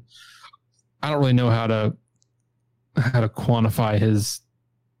 and I don't really know how to quantify his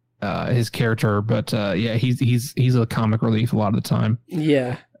character, but yeah, he's a comic relief a lot of the time.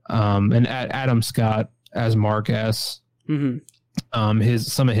 Yeah. And Adam Scott as Mark S. Some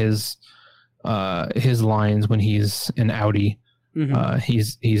of his lines when he's in Audi,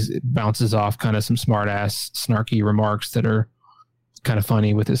 he's bounces off kind of some smart ass snarky remarks that are kind of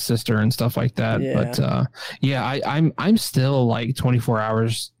funny with his sister and stuff like that. Yeah. But yeah, I'm still like 24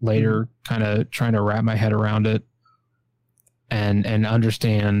 hours later kind of trying to wrap my head around it and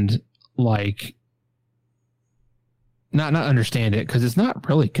understand, like, not understand it, because it's not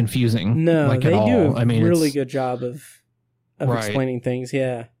really confusing. No, like, they at do all. a really good job of explaining things.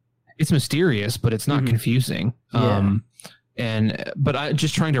 Yeah, it's mysterious, but it's not confusing. Yeah. But I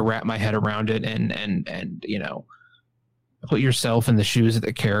just trying to wrap my head around it and you know, put yourself in the shoes of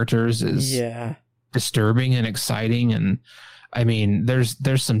the characters is disturbing and exciting. And I mean, there's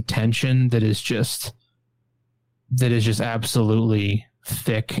some tension that is just absolutely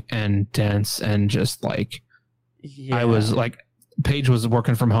thick and dense, and just like, I was like, Paige was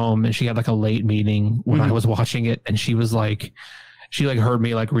working from home and she had like a late meeting when I was watching it, and she was like, she like heard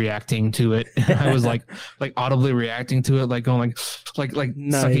me like reacting to it. I was like audibly reacting to it, like going like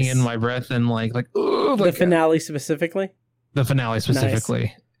nice. Sucking in my breath and like ooh, the finale specifically.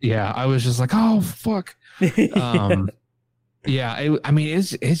 Nice. Yeah, I was just like, oh fuck. Yeah, I mean,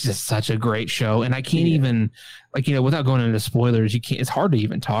 it's just such a great show, and I can't even, like, you know, without going into spoilers, you can't. It's hard to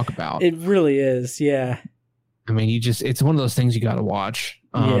even talk about. It really is, yeah. I mean, it's one of those things you got to watch.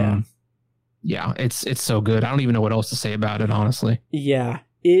 Yeah, it's so good. I don't even know what else to say about it, honestly. Yeah,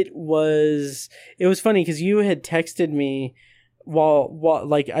 it was funny because you had texted me while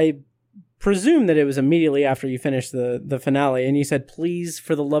like, I presume that it was immediately after you finished the finale, and you said, "Please,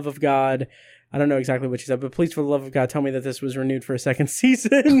 for the love of God." I don't know exactly what you said, but please, for the love of God, tell me that this was renewed for a second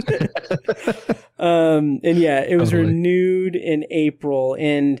season. And yeah, it was renewed in April,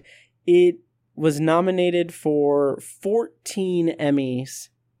 and it was nominated for 14 Emmys.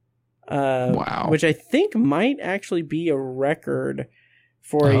 Wow. Which I think might actually be a record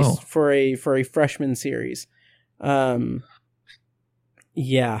for a freshman series.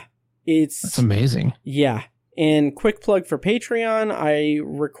 Yeah. That's amazing. Yeah. And quick plug for Patreon,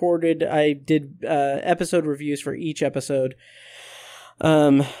 I did episode reviews for each episode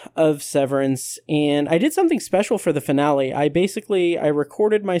of Severance, and I did something special for the finale. I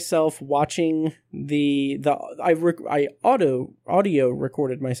recorded myself watching I audio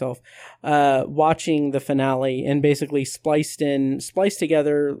recorded myself watching the finale, and basically spliced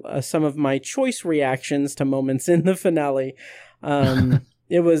together some of my choice reactions to moments in the finale.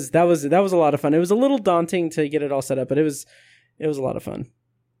 That was a lot of fun. It was a little daunting to get it all set up, but it was a lot of fun.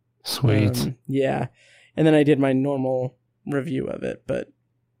 Sweet. Yeah. And then I did my normal review of it, but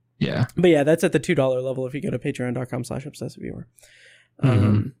yeah, that's at the $2 level if you go to patreon.com/obsessiveviewer.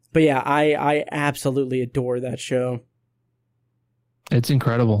 But yeah, I absolutely adore that show. It's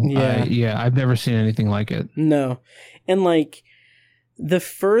incredible. Yeah. I've never seen anything like it. No. And like, the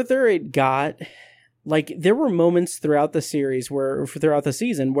further it got, like, there were moments throughout the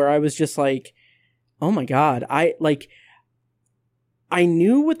season where I was just like, oh my God, I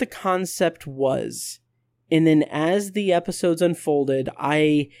knew what the concept was. And then as the episodes unfolded,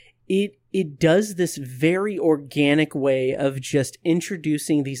 it does this very organic way of just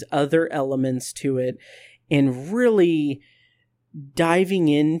introducing these other elements to it and really diving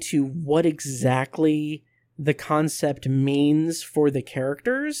into what exactly the concept means for the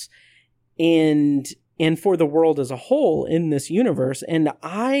characters and for the world as a whole in this universe. And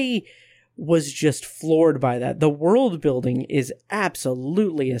I was just floored by that. The world building is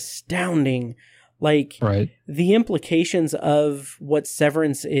absolutely astounding. Like, the implications of what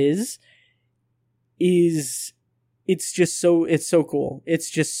Severance is it's so cool.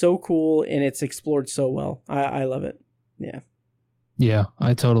 It's just so cool, and it's explored so well. I love it. Yeah. Yeah,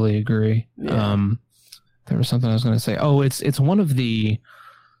 I totally agree. Yeah. There was something I was going to say. Oh, it's one of the,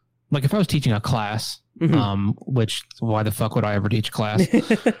 like, if I was teaching a class, which, why the fuck would I ever teach a class?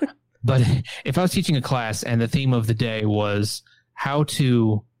 But if I was teaching a class and the theme of the day was how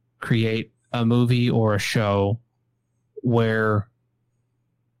to create a movie or a show where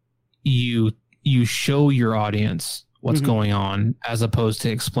you show your audience what's going on as opposed to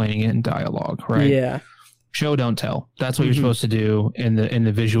explaining it in dialogue, right? Yeah. Show, don't tell. That's what you're supposed to do in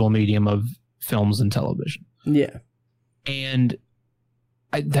the visual medium of films and television. Yeah. And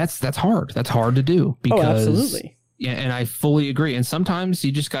that's hard. That's hard to do because absolutely. Yeah, and I fully agree. And sometimes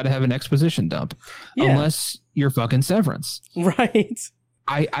you just got to have an exposition dump, Yeah. unless you're fucking Severance. Right.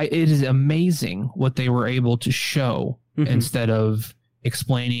 It is amazing what they were able to show instead of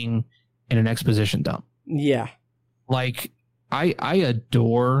explaining in an exposition dump. Yeah. Like I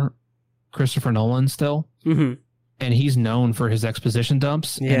adore Christopher Nolan still, and he's known for his exposition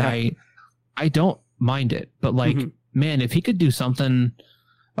dumps. Yeah. And I don't mind it, but like, man, if he could do something.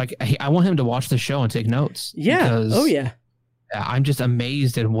 Like, I want him to watch the show and take notes. Yeah. Oh, yeah. I'm just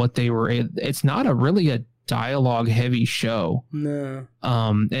amazed at what they were. It's not really a dialogue heavy show. No.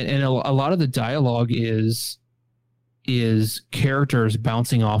 And a lot of the dialogue is characters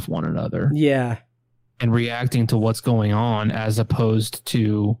bouncing off one another. Yeah. And reacting to what's going on as opposed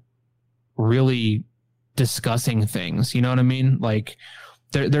to really discussing things. You know what I mean? Like,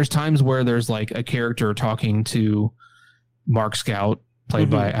 there's times where there's like a character talking to Mark Scout, played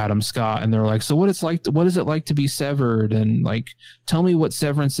by Adam Scott, and they're like, so what is it like to be severed, and like, tell me what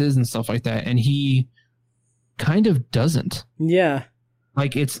severance is and stuff like that, and he kind of doesn't. Yeah.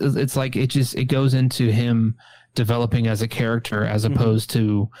 Like it's like it goes into him developing as a character as opposed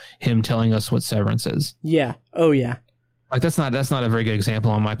to him telling us what severance is. Yeah. Oh yeah. Like that's not a very good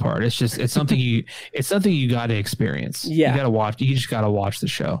example on my part. It's something you got to experience. Yeah. You just got to watch the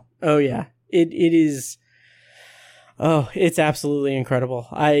show. Oh yeah. It is. Oh, it's absolutely incredible.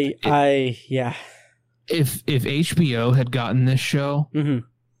 Yeah. If HBO had gotten this show,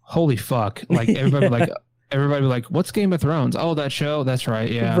 holy fuck! Like everybody be like, what's Game of Thrones? Oh, that show. That's right.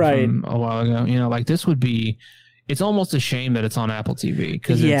 Yeah, right. From a while ago. You know, like this would be. It's almost a shame that it's on Apple TV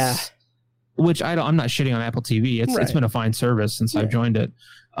because which I'm not shitting on Apple TV. It's been a fine service since I've joined it.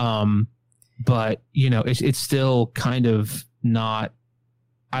 But you know, it's still kind of not.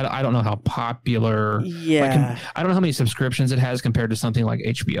 I don't know how popular. Yeah. I don't know how many subscriptions it has compared to something like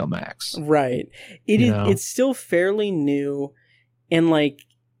HBO Max. Right. It's still fairly new, and like,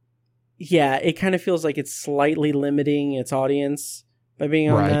 yeah, it kind of feels like it's slightly limiting its audience by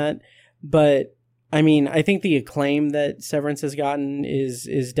being on that. But I mean, I think the acclaim that Severance has gotten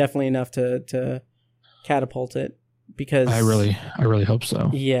is definitely enough to catapult it, because I really hope so.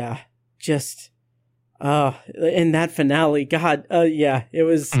 Yeah. Just. And that finale, God, yeah, it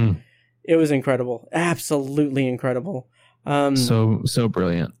was incredible. Absolutely incredible. So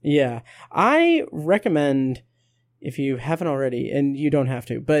brilliant. Yeah. I recommend, if you haven't already, and you don't have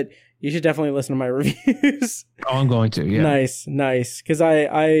to, but you should definitely listen to my reviews. Oh, I'm going to, yeah. Nice. Cause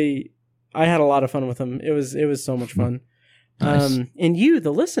I had a lot of fun with them. It was so much fun. Nice. And you,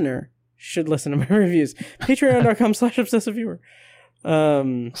 the listener, should listen to my reviews. Patreon.com/obsessiveviewer.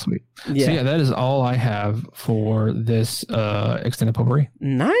 Sweet. Yeah. So yeah, that is all I have for this extended potpourri.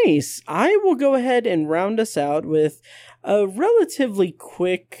 Nice. I will go ahead and round us out with a relatively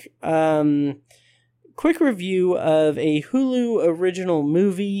quick review of a Hulu original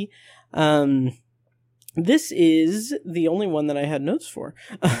movie. This is the only one that I had notes for.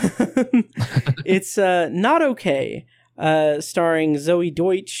 It's Not Okay. Starring Zoe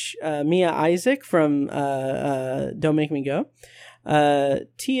Deutsch, Mia Isaac from Don't Make Me Go,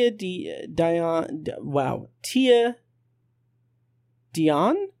 Tia Dion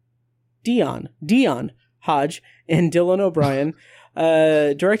Hodge, and Dylan O'Brien.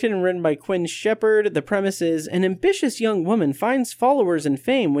 Directed and written by Quinn Shepard. The premise is an ambitious young woman finds followers and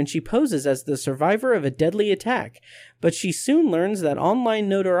fame when she poses as the survivor of a deadly attack, but she soon learns that online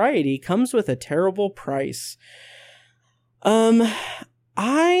notoriety comes with a terrible price.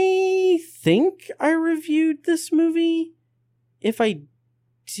 I think I reviewed this movie. If I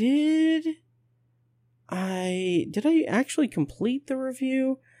did I actually complete the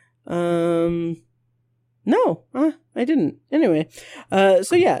review? No, I didn't. Anyway, I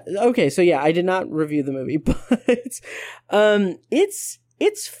did not review the movie, but it's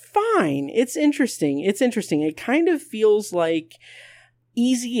fine. It's interesting. It kind of feels like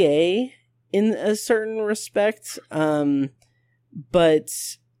Easy A in a certain respect, but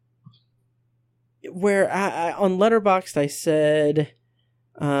where I on Letterboxd I said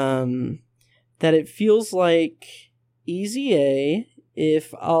that it feels like Easy A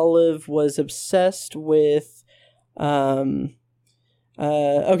if Olive was obsessed with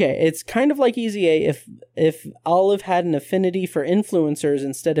it's kind of like Easy A if Olive had an affinity for influencers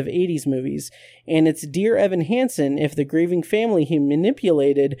instead of 80s movies, and it's Dear Evan Hansen if the grieving family he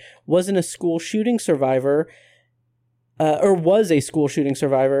manipulated wasn't a school shooting survivor or was a school shooting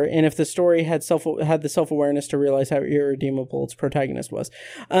survivor, and if the story had the self-awareness to realize how irredeemable its protagonist was.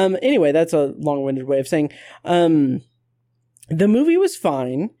 Anyway, that's a long-winded way of saying the movie was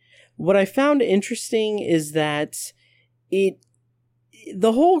fine. What I found interesting is that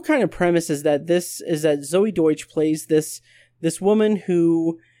the whole kind of premise is that Zoe Deutsch plays this woman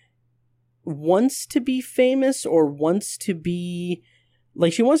who wants to be famous, or wants to be,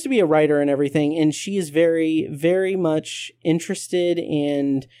 like, she wants to be a writer and everything, and she is very, very much interested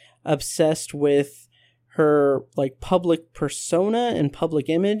and obsessed with her, like, public persona and public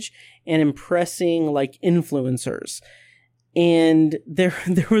image and impressing, like, influencers. And there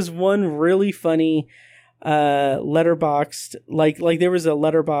was one really funny letterboxed, like there was a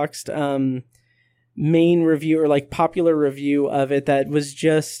letterboxed main review, or like popular review of it, that was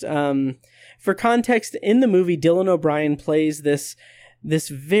just for context, in the movie, Dylan O'Brien plays this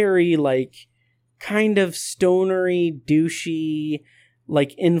very, like, kind of stonery, douchey,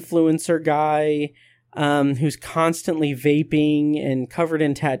 like, influencer guy who's constantly vaping and covered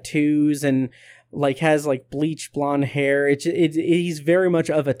in tattoos and, like, has, like, bleached blonde hair. He's very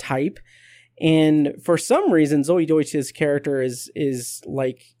much of a type. And for some reason, Zoe Deutsch's character is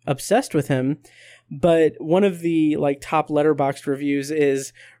like obsessed with him. But one of the, like, top letterboxd reviews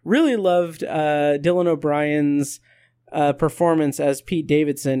is really loved Dylan O'Brien's performance as Pete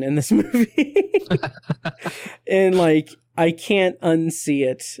Davidson in this movie. And, like, I can't unsee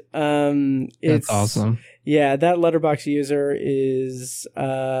it. It's That's awesome. Yeah, that letterboxd user is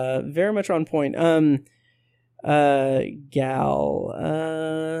very much on point. Gal,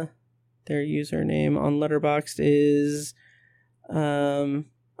 their username on letterboxd is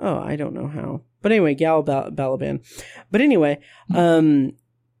I don't know how. But anyway, Gal Balaban. But anyway,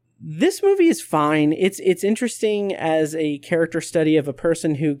 this movie is fine. It's interesting as a character study of a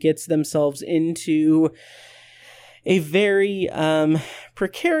person who gets themselves into a very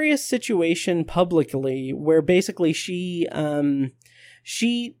precarious situation publicly, where basically she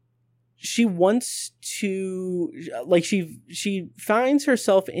wants to, like, she finds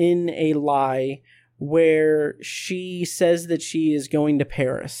herself in a lie where she says that she is going to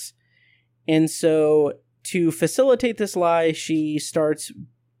Paris. And so to facilitate this lie, she starts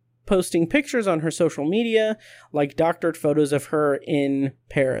posting pictures on her social media, like doctored photos of her in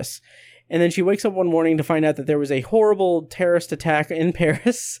Paris. And then she wakes up one morning to find out that there was a horrible terrorist attack in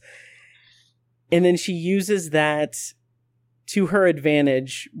Paris. And then she uses that to her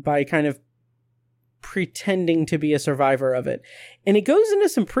advantage by kind of pretending to be a survivor of it. And it goes into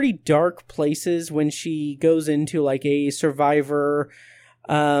some pretty dark places when she goes into, like, a survivor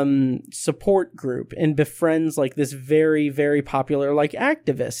support group and befriends, like, this very, very popular, like,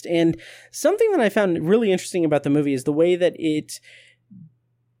 activist. And something that I found really interesting about the movie is the way that it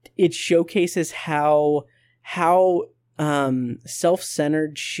showcases how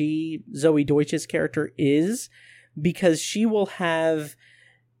self-centered Zoe Deutsch's character is, because she will have,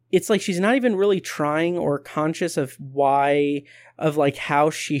 it's like she's not even really trying or conscious of how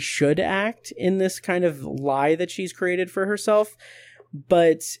she should act in this kind of lie that she's created for herself.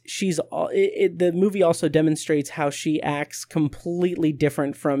 But the movie also demonstrates how she acts completely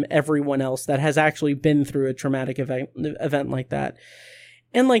different from everyone else that has actually been through a traumatic event like that.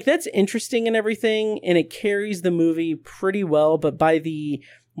 And, like, that's interesting and everything, and it carries the movie pretty well, but by the,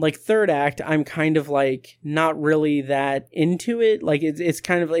 like, third act, I'm kind of, like, not really that into it. Like, it's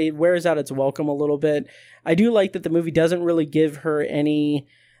kind of, it wears out its welcome a little bit. I do like that the movie doesn't really give her any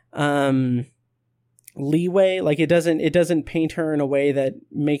leeway. Like, it doesn't paint her in a way that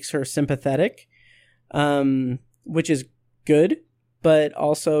makes her sympathetic, which is good, but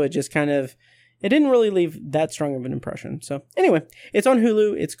also it just kind of, it didn't really leave that strong of an impression. So anyway, it's on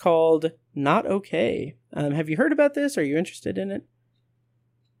Hulu. It's called Not Okay. Have you heard about this? Are you interested in it?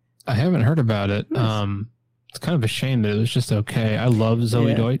 I haven't heard about it. Nice. It's kind of a shame that it was just okay. I love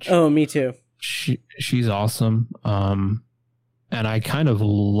Zoe Deutsch. Oh, me too. She's awesome. And I kind of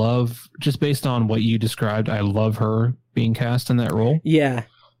love, just based on what you described, I love her being cast in that role. Yeah.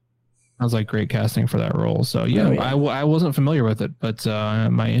 I was like, great casting for that role. So yeah, Oh, yeah. I wasn't familiar with it, but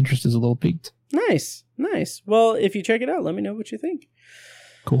my interest is a little piqued. Nice. Well, if you check it out, let me know what you think.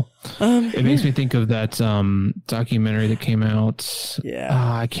 Cool. It makes me think of that documentary that came out. Yeah.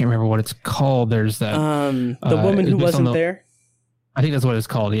 I can't remember what it's called. There's that the woman who wasn't there. I think that's what it's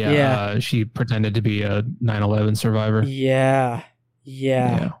called. Yeah. Yeah. She pretended to be a 9/11 survivor. Yeah.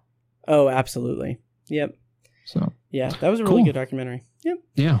 Oh, absolutely. Yep. So yeah, that was a really good documentary. Yep.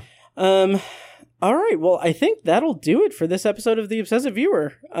 Yeah. All right. Well, I think that'll do it for this episode of The Obsessive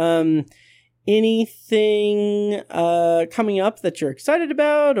Viewer. Anything coming up that you're excited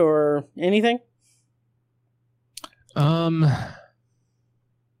about or anything? Nothing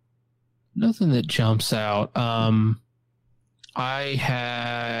that jumps out.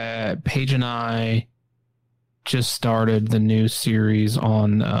 Paige and I just started the new series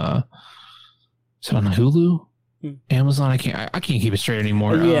on is it on Hulu? Amazon? I can't keep it straight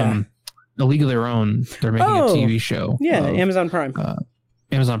anymore. Yeah. A League of Their Own. They're making a TV show. Yeah, Amazon Prime.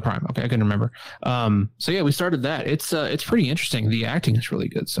 Amazon Prime. Okay, I couldn't remember. So yeah, we started that. It's pretty interesting. The acting is really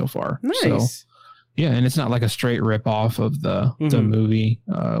good so far. Nice. So, yeah, and it's not like a straight rip off of the movie,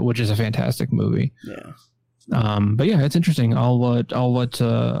 which is a fantastic movie. Yeah. But yeah, it's interesting. I'll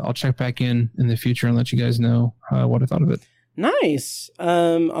check back in the future and let you guys know what I thought of it. Nice.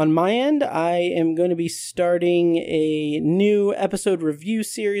 On my end, I am going to be starting a new episode review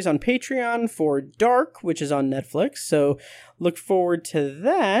series on Patreon for Dark, which is on Netflix. So look forward to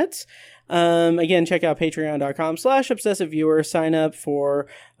that. Again, check out patreon.com/obsessiveviewer. Sign up for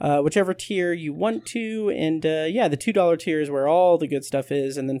whichever tier you want to. And the $2 tier is where all the good stuff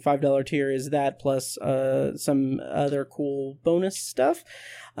is. And then $5 tier is that plus some other cool bonus stuff.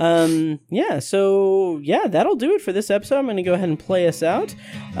 That'll do it for this episode. I'm going to go ahead and play us out.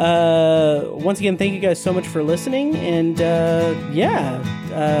 Once again, thank you guys so much for listening. And I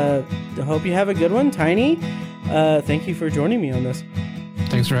hope you have a good one. Tiny, thank you for joining me on this.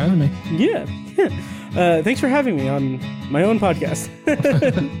 Thanks for having me. Yeah. Thanks for having me on my own podcast.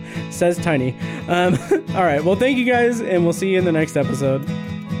 Says Tiny. All right. Well, thank you guys, and we'll see you in the next episode.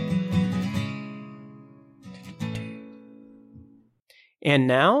 And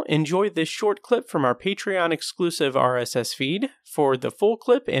now, enjoy this short clip from our Patreon exclusive RSS feed. For the full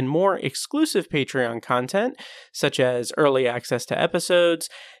clip and more exclusive Patreon content, such as early access to episodes,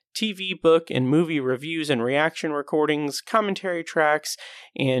 TV, book, and movie reviews and reaction recordings, commentary tracks,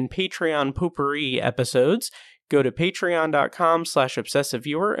 and Patreon potpourri episodes, go to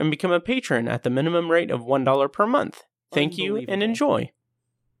patreon.com/obsessiveviewer and become a patron at the minimum rate of $1 per month. Thank you and enjoy.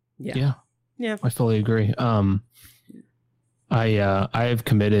 Yeah. I fully agree. I have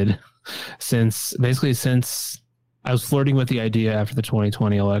committed since I was flirting with the idea after the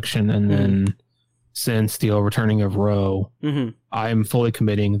 2020 election, and then since the overturning of Roe, I'm fully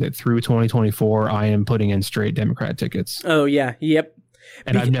committing that through 2024, I am putting in straight Democrat tickets. Oh, yeah. Yep.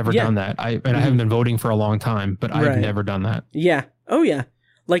 And I've never done that. I haven't been voting for a long time, but I've never done that. Yeah. Oh, yeah.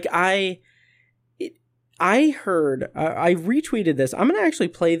 Like I retweeted this. I'm going to actually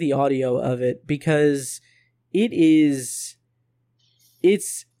play the audio of it because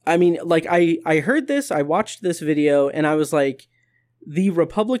I heard this, I watched this video, and I was like, the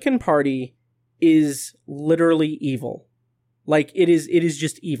Republican Party is literally evil. Like, it is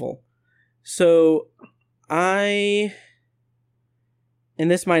just evil. So, and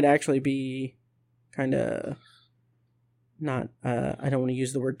this might actually be kind of not, I don't want to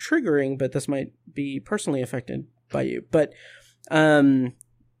use the word triggering, but this might be personally affected by you. But,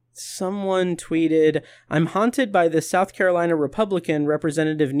 someone tweeted, "I'm haunted by the South Carolina Republican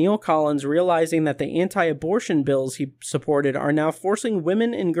Representative Neil Collins realizing that the anti-abortion bills he supported are now forcing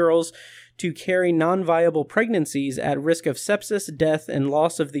women and girls to carry non-viable pregnancies at risk of sepsis, death, and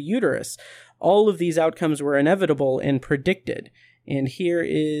loss of the uterus. All of these outcomes were inevitable and predicted." And here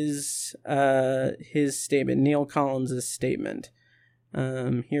is his statement, Neil Collins' statement.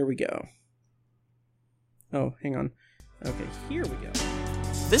 Here we go. Oh, hang on. Okay, here we go.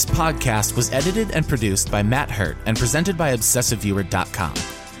 This podcast was edited and produced by Matt Hurt and presented by ObsessiveViewer.com.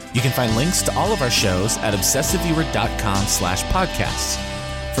 You can find links to all of our shows at ObsessiveViewer.com/podcasts.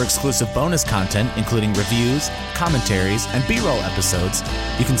 For exclusive bonus content, including reviews, commentaries, and B-roll episodes,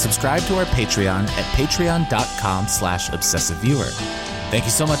 you can subscribe to our Patreon at patreon.com/ObsessiveViewer. Thank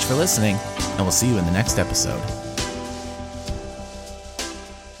you so much for listening, and we'll see you in the next episode.